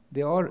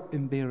 they are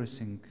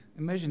embarrassing.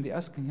 Imagine they're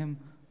asking him,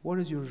 what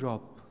is your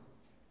job?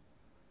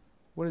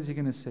 What is he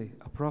going to say?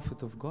 A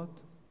prophet of God?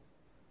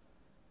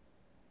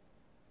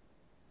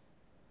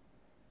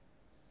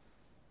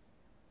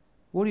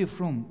 Where are you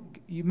from?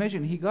 You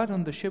imagine he got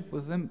on the ship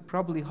with them,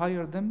 probably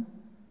hired them.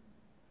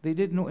 They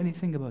didn't know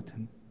anything about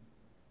him.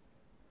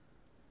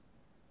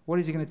 What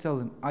is he going to tell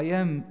them? I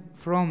am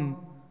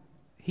from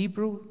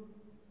Hebrew,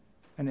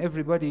 and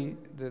everybody,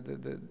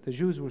 the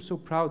Jews were so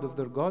proud of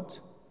their God.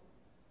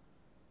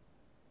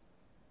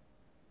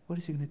 What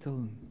is he going to tell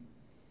them?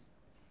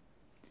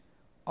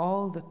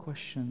 All the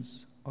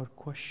questions are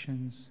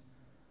questions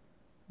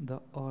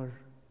that are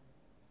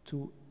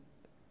to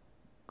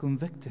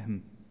convict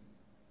him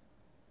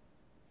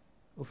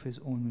of his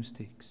own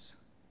mistakes.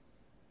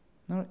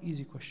 Not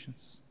easy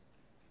questions.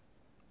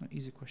 Not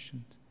easy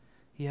questions.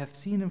 He have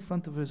seen in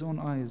front of his own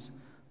eyes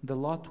the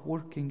lot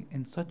working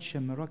in such a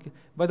miracle.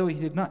 By the way, he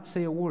did not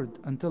say a word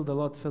until the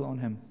lot fell on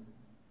him.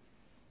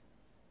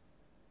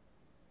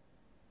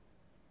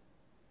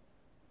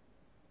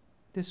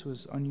 This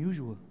was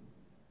unusual.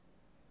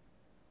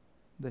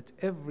 that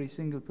every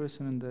single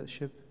person in the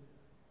ship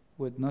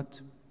would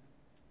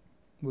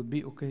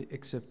be okay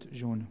except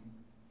Jonah.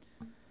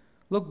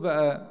 Look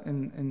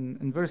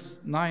in verse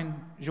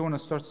 9, Jonah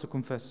starts to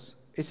confess.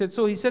 He said,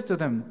 so he said to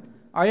them,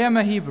 I am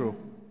a Hebrew,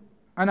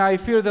 and I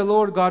fear the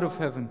Lord God of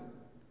heaven,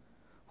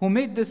 who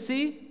made the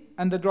sea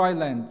and the dry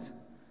land.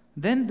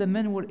 Then the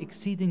men were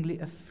exceedingly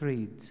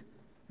afraid,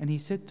 and he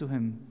said to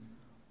him,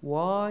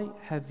 why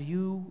have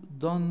you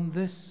done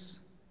this?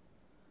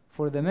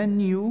 For the men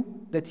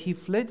knew that he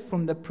fled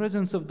from the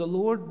presence of the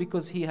Lord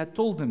because he had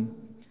told them.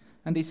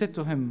 And they said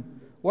to him,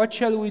 what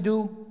shall we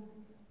do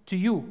to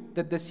you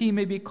that the sea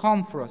may be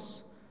calm for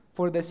us?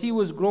 For the sea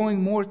was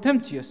growing more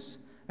tempestuous.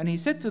 And he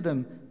said to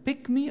them,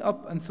 pick me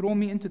up and throw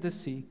me into the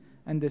sea,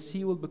 and the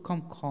sea will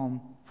become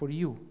calm for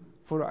you.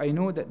 For I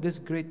know that this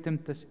great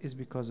tempest is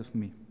because of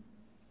me.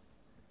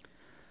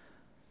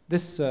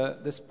 This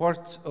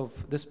part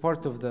of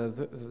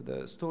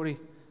the story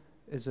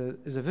is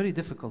a very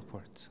difficult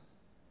part.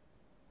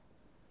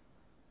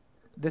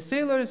 The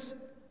sailors,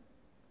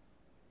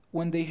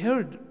 when they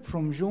heard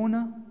from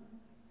Jonah,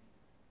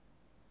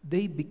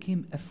 they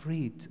became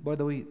afraid. By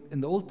the way,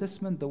 in the Old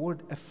Testament, the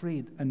word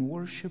afraid and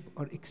worship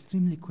are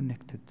extremely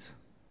connected.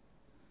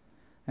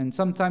 And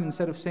sometimes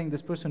instead of saying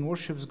this person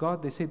worships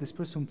God, they say this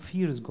person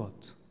fears God.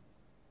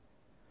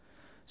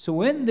 So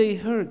when they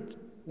heard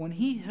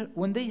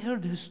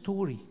his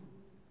story,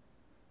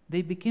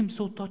 they became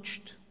so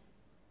touched.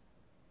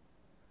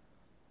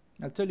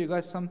 I'll tell you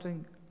guys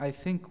something. I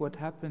think what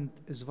happened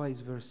is vice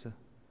versa.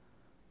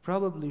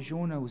 Probably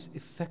Jonah was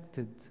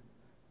affected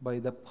by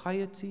the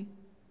piety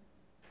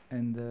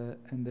and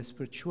the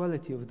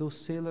spirituality of those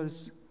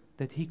sailors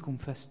that he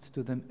confessed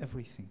to them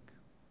everything.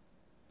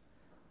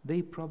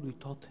 They probably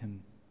taught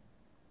him.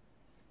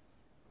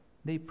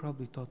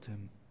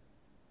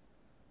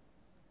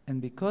 And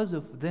because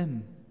of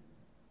them,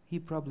 he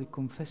probably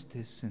confessed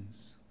his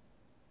sins.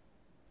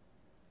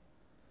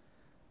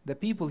 The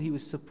people he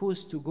was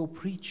supposed to go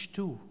preach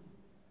to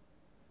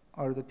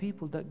are the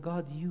people that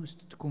God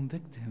used to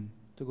convict him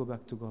to go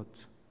back to God.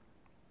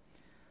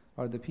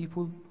 Are the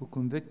people who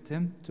convict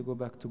him to go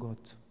back to God.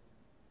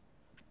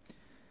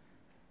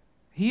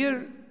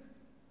 Here,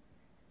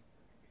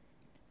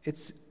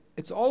 it's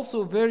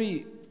also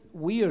very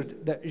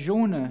weird that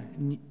Jonah,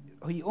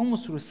 he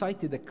almost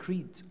recited a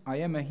creed. I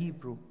am a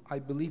Hebrew. I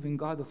believe in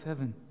God of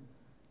heaven.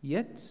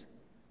 Yet,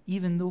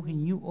 even though he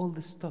knew all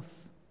this stuff,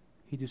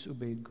 he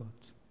disobeyed God.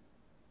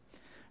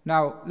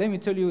 Now, let me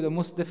tell you the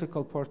most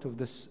difficult part of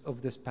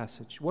this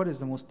passage. What is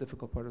the most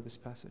difficult part of this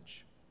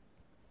passage?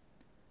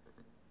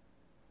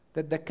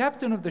 That the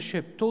captain of the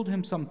ship told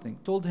him something.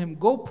 Told him,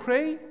 go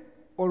pray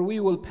or we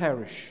will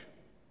perish.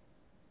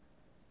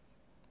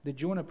 Did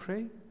Jonah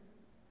pray?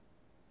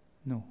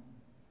 No.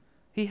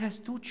 He has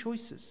two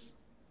choices.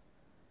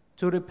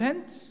 To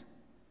repent,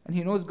 and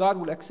he knows God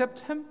will accept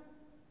him,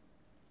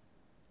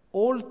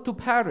 or to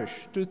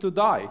perish, to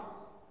die.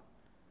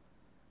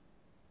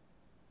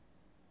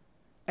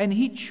 And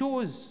he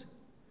chose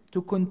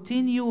to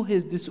continue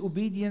his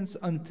disobedience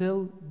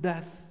until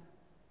death.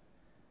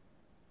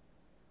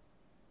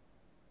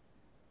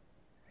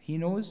 He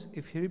knows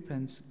if he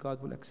repents,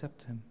 God will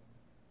accept him.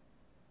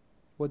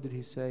 What did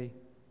he say?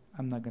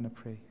 I'm not going to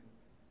pray.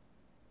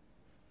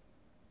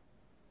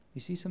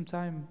 You see,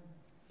 sometime.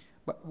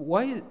 But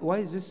why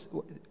is this?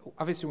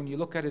 Obviously, when you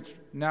look at it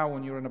now,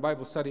 when you're in a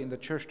Bible study in the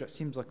church, that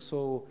seems like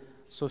so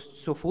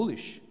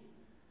foolish.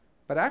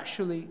 But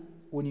actually,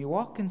 when you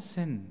walk in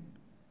sin,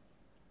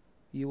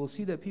 you will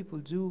see that people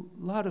do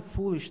a lot of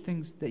foolish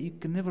things that you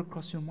can never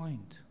cross your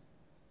mind.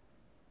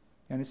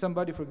 And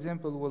somebody, for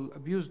example, will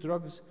abuse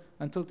drugs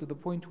until to the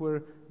point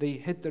where they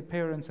hit their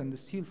parents and they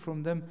steal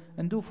from them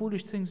and do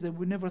foolish things that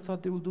we never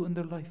thought they will do in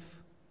their life.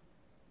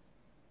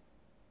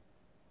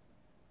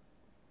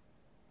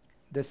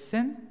 The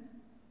sin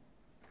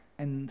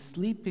and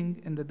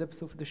sleeping in the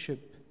depth of the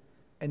ship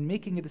and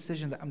making a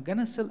decision that I'm going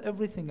to sell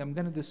everything, I'm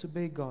going to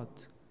disobey God,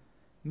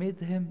 made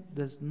him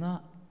does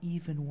not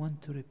even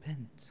want to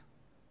repent.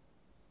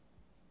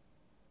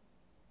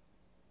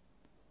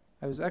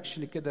 I was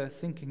actually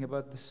thinking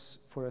about this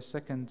for a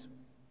second.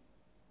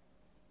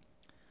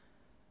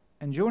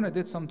 And Jonah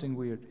did something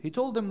weird. He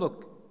told them,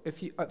 look,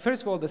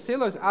 first of all, the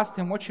sailors asked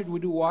him, what should we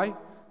do? Why?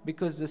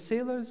 Because the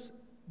sailors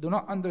do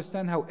not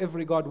understand how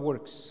every God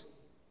works.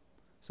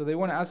 So they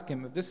want to ask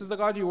him, if this is the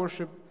God you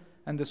worship,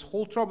 and this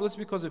whole trouble is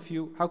because of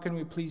you, how can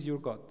we please your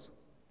God?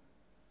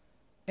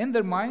 In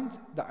their mind,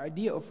 the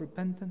idea of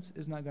repentance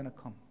is not going to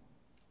come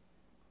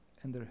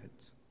in their head.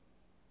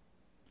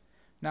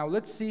 Now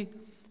let's see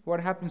what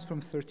happens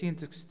from 13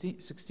 to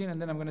 16,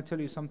 and then I'm going to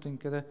tell you something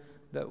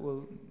that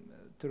will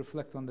to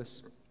reflect on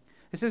this.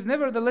 It says,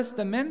 nevertheless,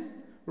 the men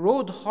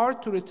rowed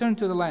hard to return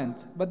to the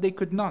land, but they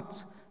could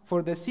not,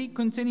 for the sea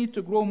continued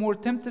to grow more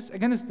tempestuous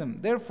against them.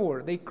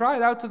 Therefore, they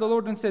cried out to the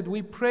Lord and said,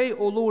 we pray,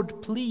 O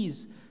Lord,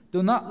 please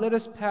do not let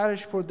us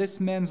perish for this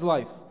man's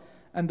life,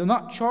 and do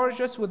not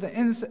charge us with the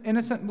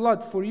innocent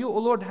blood, for you, O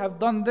Lord, have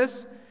done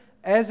this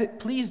as it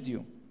pleased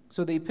you.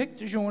 So they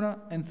picked Jonah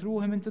and threw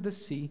him into the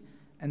sea,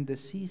 and the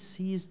sea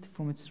ceased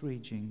from its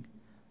raging.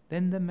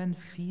 Then the men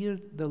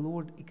feared the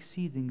Lord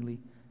exceedingly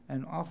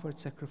and offered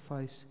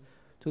sacrifice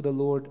to the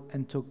Lord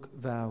and took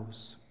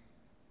vows.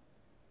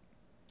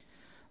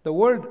 The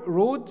word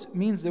rowed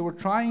means they were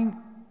trying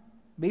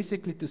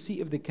basically to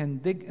see if they can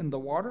dig in the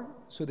water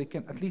so they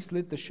can at least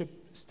let the ship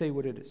stay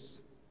where it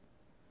is.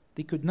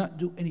 They could not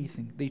do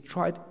anything. They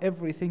tried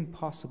everything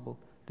possible.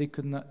 They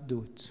could not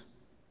do it.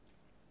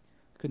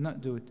 Could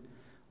not do it.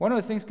 One of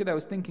the things that I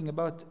was thinking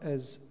about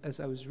as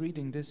I was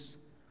reading this,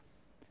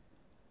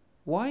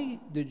 why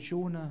did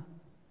Jonah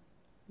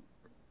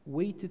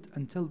waited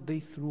until they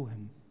threw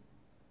him?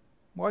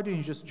 Why didn't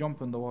he just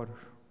jump in the water?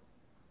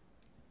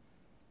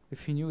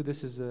 If he knew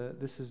this is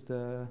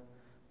the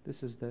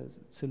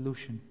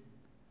solution.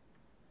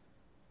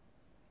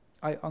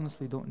 I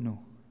honestly don't know.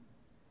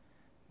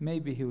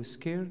 Maybe he was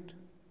scared,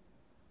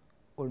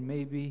 or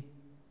maybe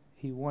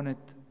he wanted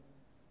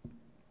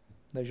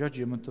the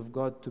judgment of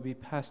God to be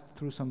passed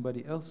through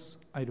somebody else.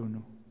 I don't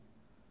know.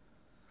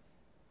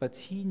 But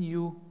he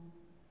knew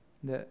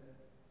that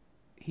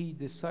he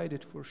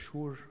decided for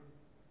sure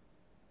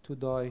to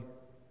die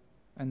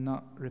and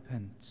not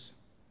repent.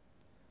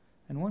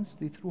 And once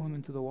they threw him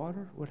into the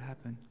water, what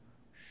happened?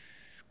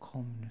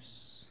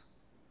 Calmness.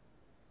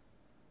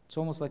 It's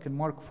almost like in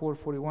Mark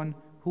 4:41,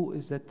 who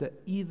is that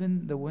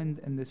even the wind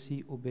and the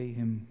sea obey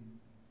him?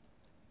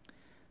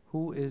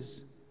 Who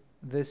is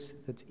this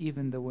that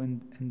even the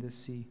wind and the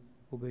sea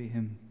obey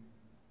him?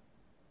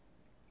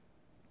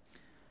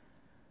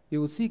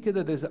 You will see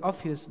that there's an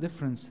obvious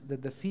difference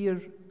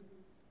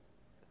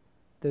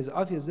there's an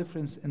obvious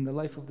difference in the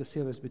life of the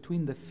sailors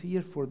between the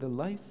fear for the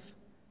life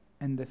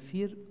and the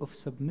fear of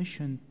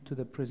submission to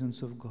the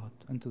presence of God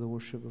and to the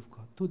worship of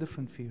God. Two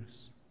different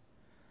fears.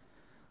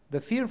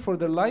 The fear for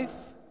their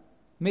life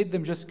made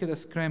them just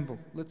scramble.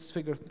 Let's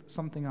figure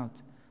something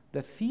out.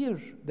 The fear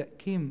that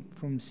came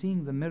from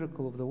seeing the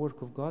miracle of the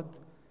work of God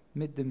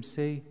made them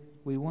say,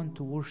 we want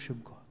to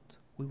worship God.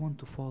 We want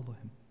to follow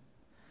Him.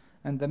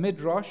 And the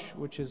Midrash,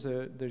 which is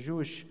the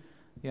Jewish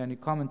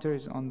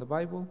commentaries on the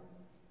Bible,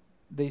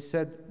 they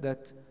said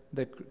that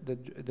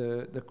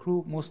the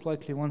crew, most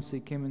likely once they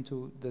came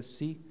into the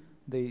sea,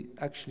 they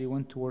actually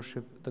went to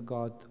worship the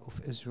God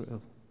of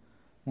Israel.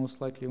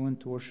 Most likely went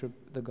to worship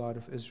the God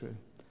of Israel.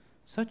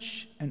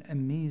 Such an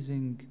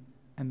amazing,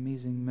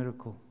 amazing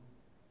miracle.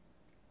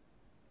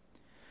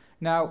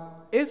 Now,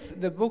 if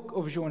the book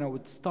of Jonah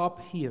would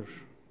stop here,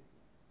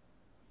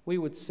 we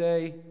would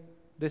say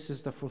this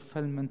is the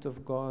fulfillment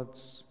of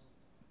God's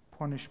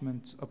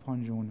punishment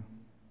upon Jonah.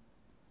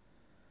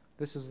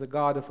 This is the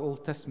God of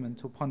Old Testament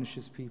who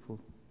punishes people.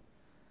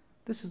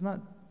 This is not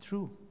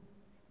true.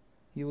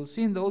 You will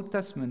see in the Old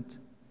Testament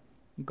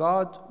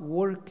God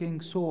working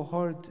so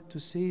hard to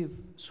save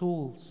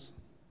souls.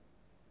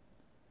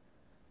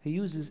 He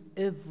uses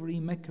every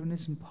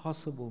mechanism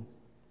possible.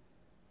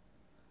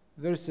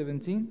 Verse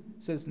 17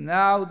 says,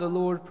 now the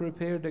Lord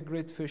prepared a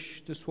great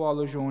fish to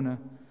swallow Jonah,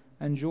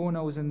 and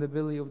Jonah was in the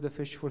belly of the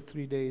fish for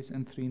 3 days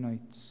and 3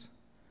 nights.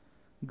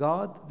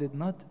 God did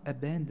not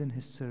abandon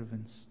His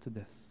servants to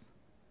death.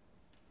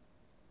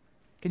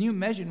 Can you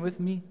imagine with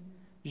me?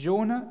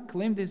 Jonah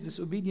claimed his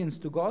disobedience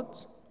to God,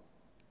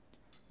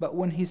 but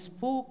when he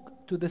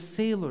spoke to the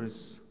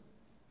sailors,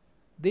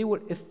 they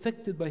were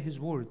affected by his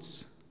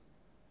words.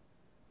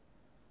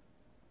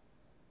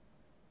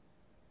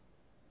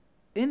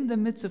 In the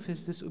midst of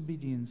his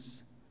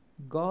disobedience,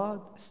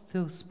 God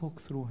still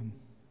spoke through him.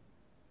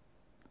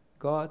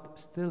 God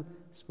still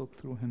spoke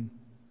through him.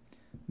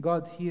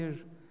 God here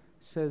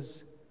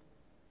says,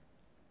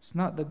 it's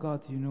not the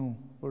God you know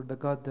or the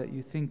God that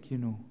you think you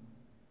know.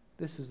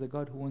 This is the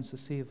God who wants to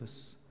save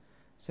us.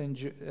 Saint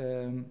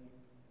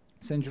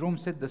Jerome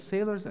said, the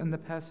sailors and the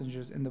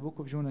passengers in the book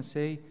of Jonah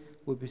say,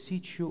 we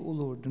beseech you, O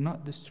Lord, do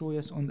not destroy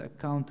us on the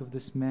account of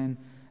this man,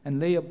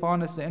 and lay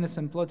upon us the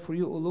innocent blood, for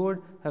you, O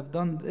Lord, have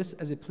done this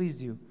as it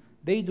pleased you.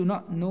 They do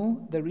not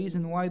know the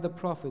reason why the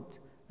prophet,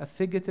 a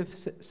fugitive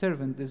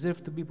servant,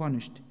 deserved to be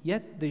punished.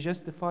 Yet they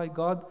justify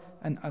God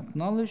and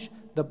acknowledge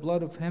the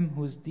blood of him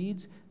whose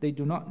deeds they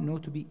do not know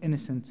to be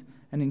innocent.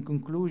 And in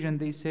conclusion,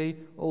 they say,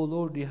 O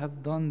Lord, you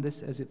have done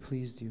this as it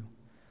pleased you.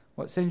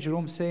 What St.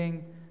 Jerome is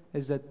saying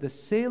is that the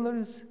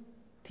sailors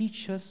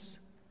teach us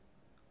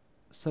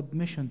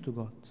submission to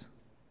God.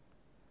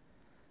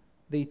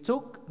 They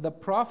took the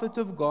prophet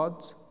of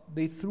God,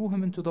 they threw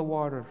him into the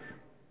water,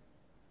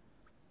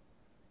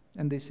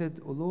 and they said,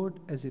 O Lord,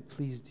 as it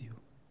pleased you.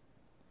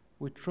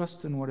 We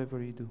trust in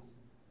whatever you do.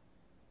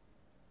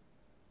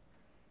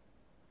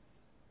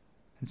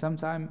 And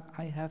sometimes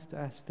I have to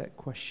ask that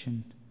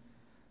question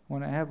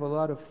when I have a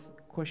lot of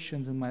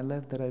questions in my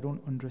life that I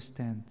don't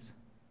understand.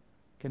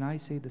 Can I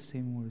say the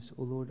same words?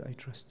 Oh Lord, I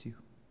trust you.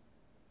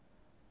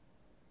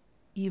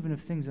 Even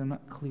if things are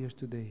not clear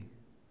today,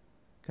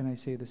 can I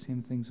say the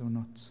same things or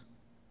not?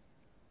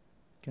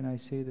 Can I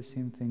say the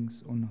same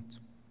things or not?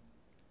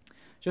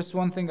 Just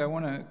one thing I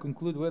want to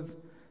conclude with.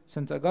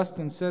 St.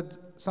 Augustine said,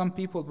 some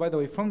people, by the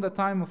way, from the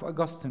time of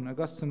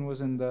Augustine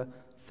was in the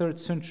 3rd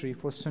century,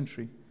 4th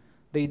century,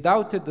 they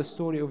doubted the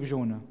story of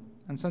Jonah.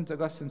 And St.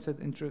 Augustine said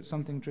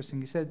something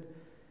interesting. He said,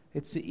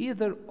 It's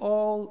either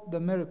all the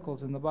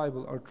miracles in the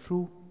Bible are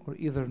true or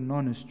either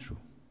none is true.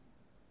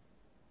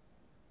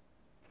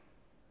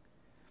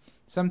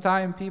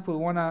 Sometimes people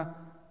want to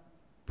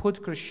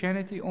put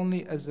Christianity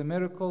only as a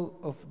miracle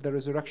of the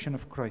resurrection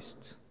of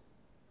Christ.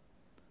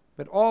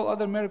 But all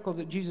other miracles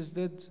that Jesus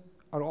did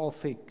are all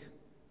fake,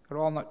 are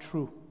all not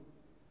true.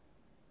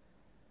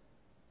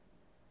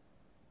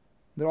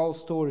 They're all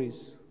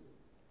stories,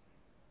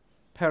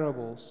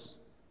 parables,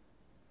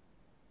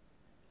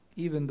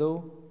 even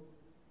though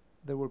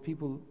there were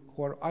people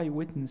who are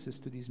eyewitnesses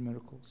to these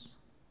miracles.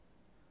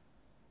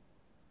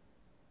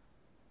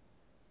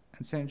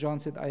 And St. John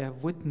said, I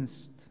have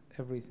witnessed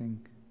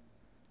everything.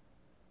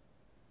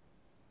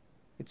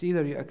 It's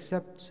either you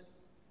accept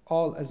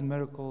all as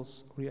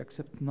miracles or you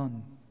accept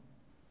none.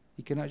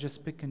 You cannot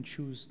just pick and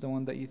choose the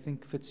one that you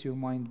think fits your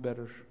mind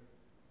better. It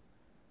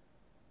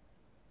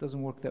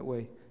doesn't work that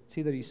way. It's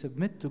either you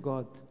submit to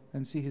God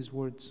and see His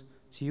words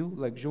to you,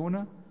 like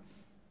Jonah.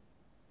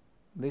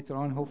 Later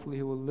on, hopefully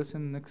he will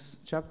listen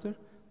next chapter.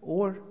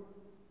 Or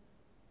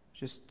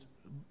just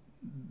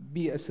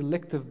be a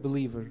selective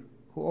believer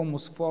who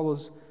almost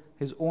follows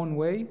his own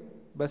way,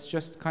 but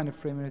just kind of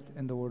framing it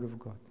in the Word of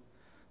God.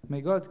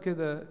 May God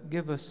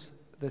give us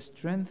the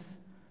strength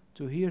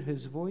to hear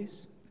His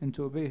voice and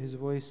to obey His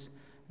voice,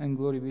 and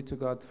glory be to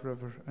God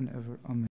forever and ever. Amen.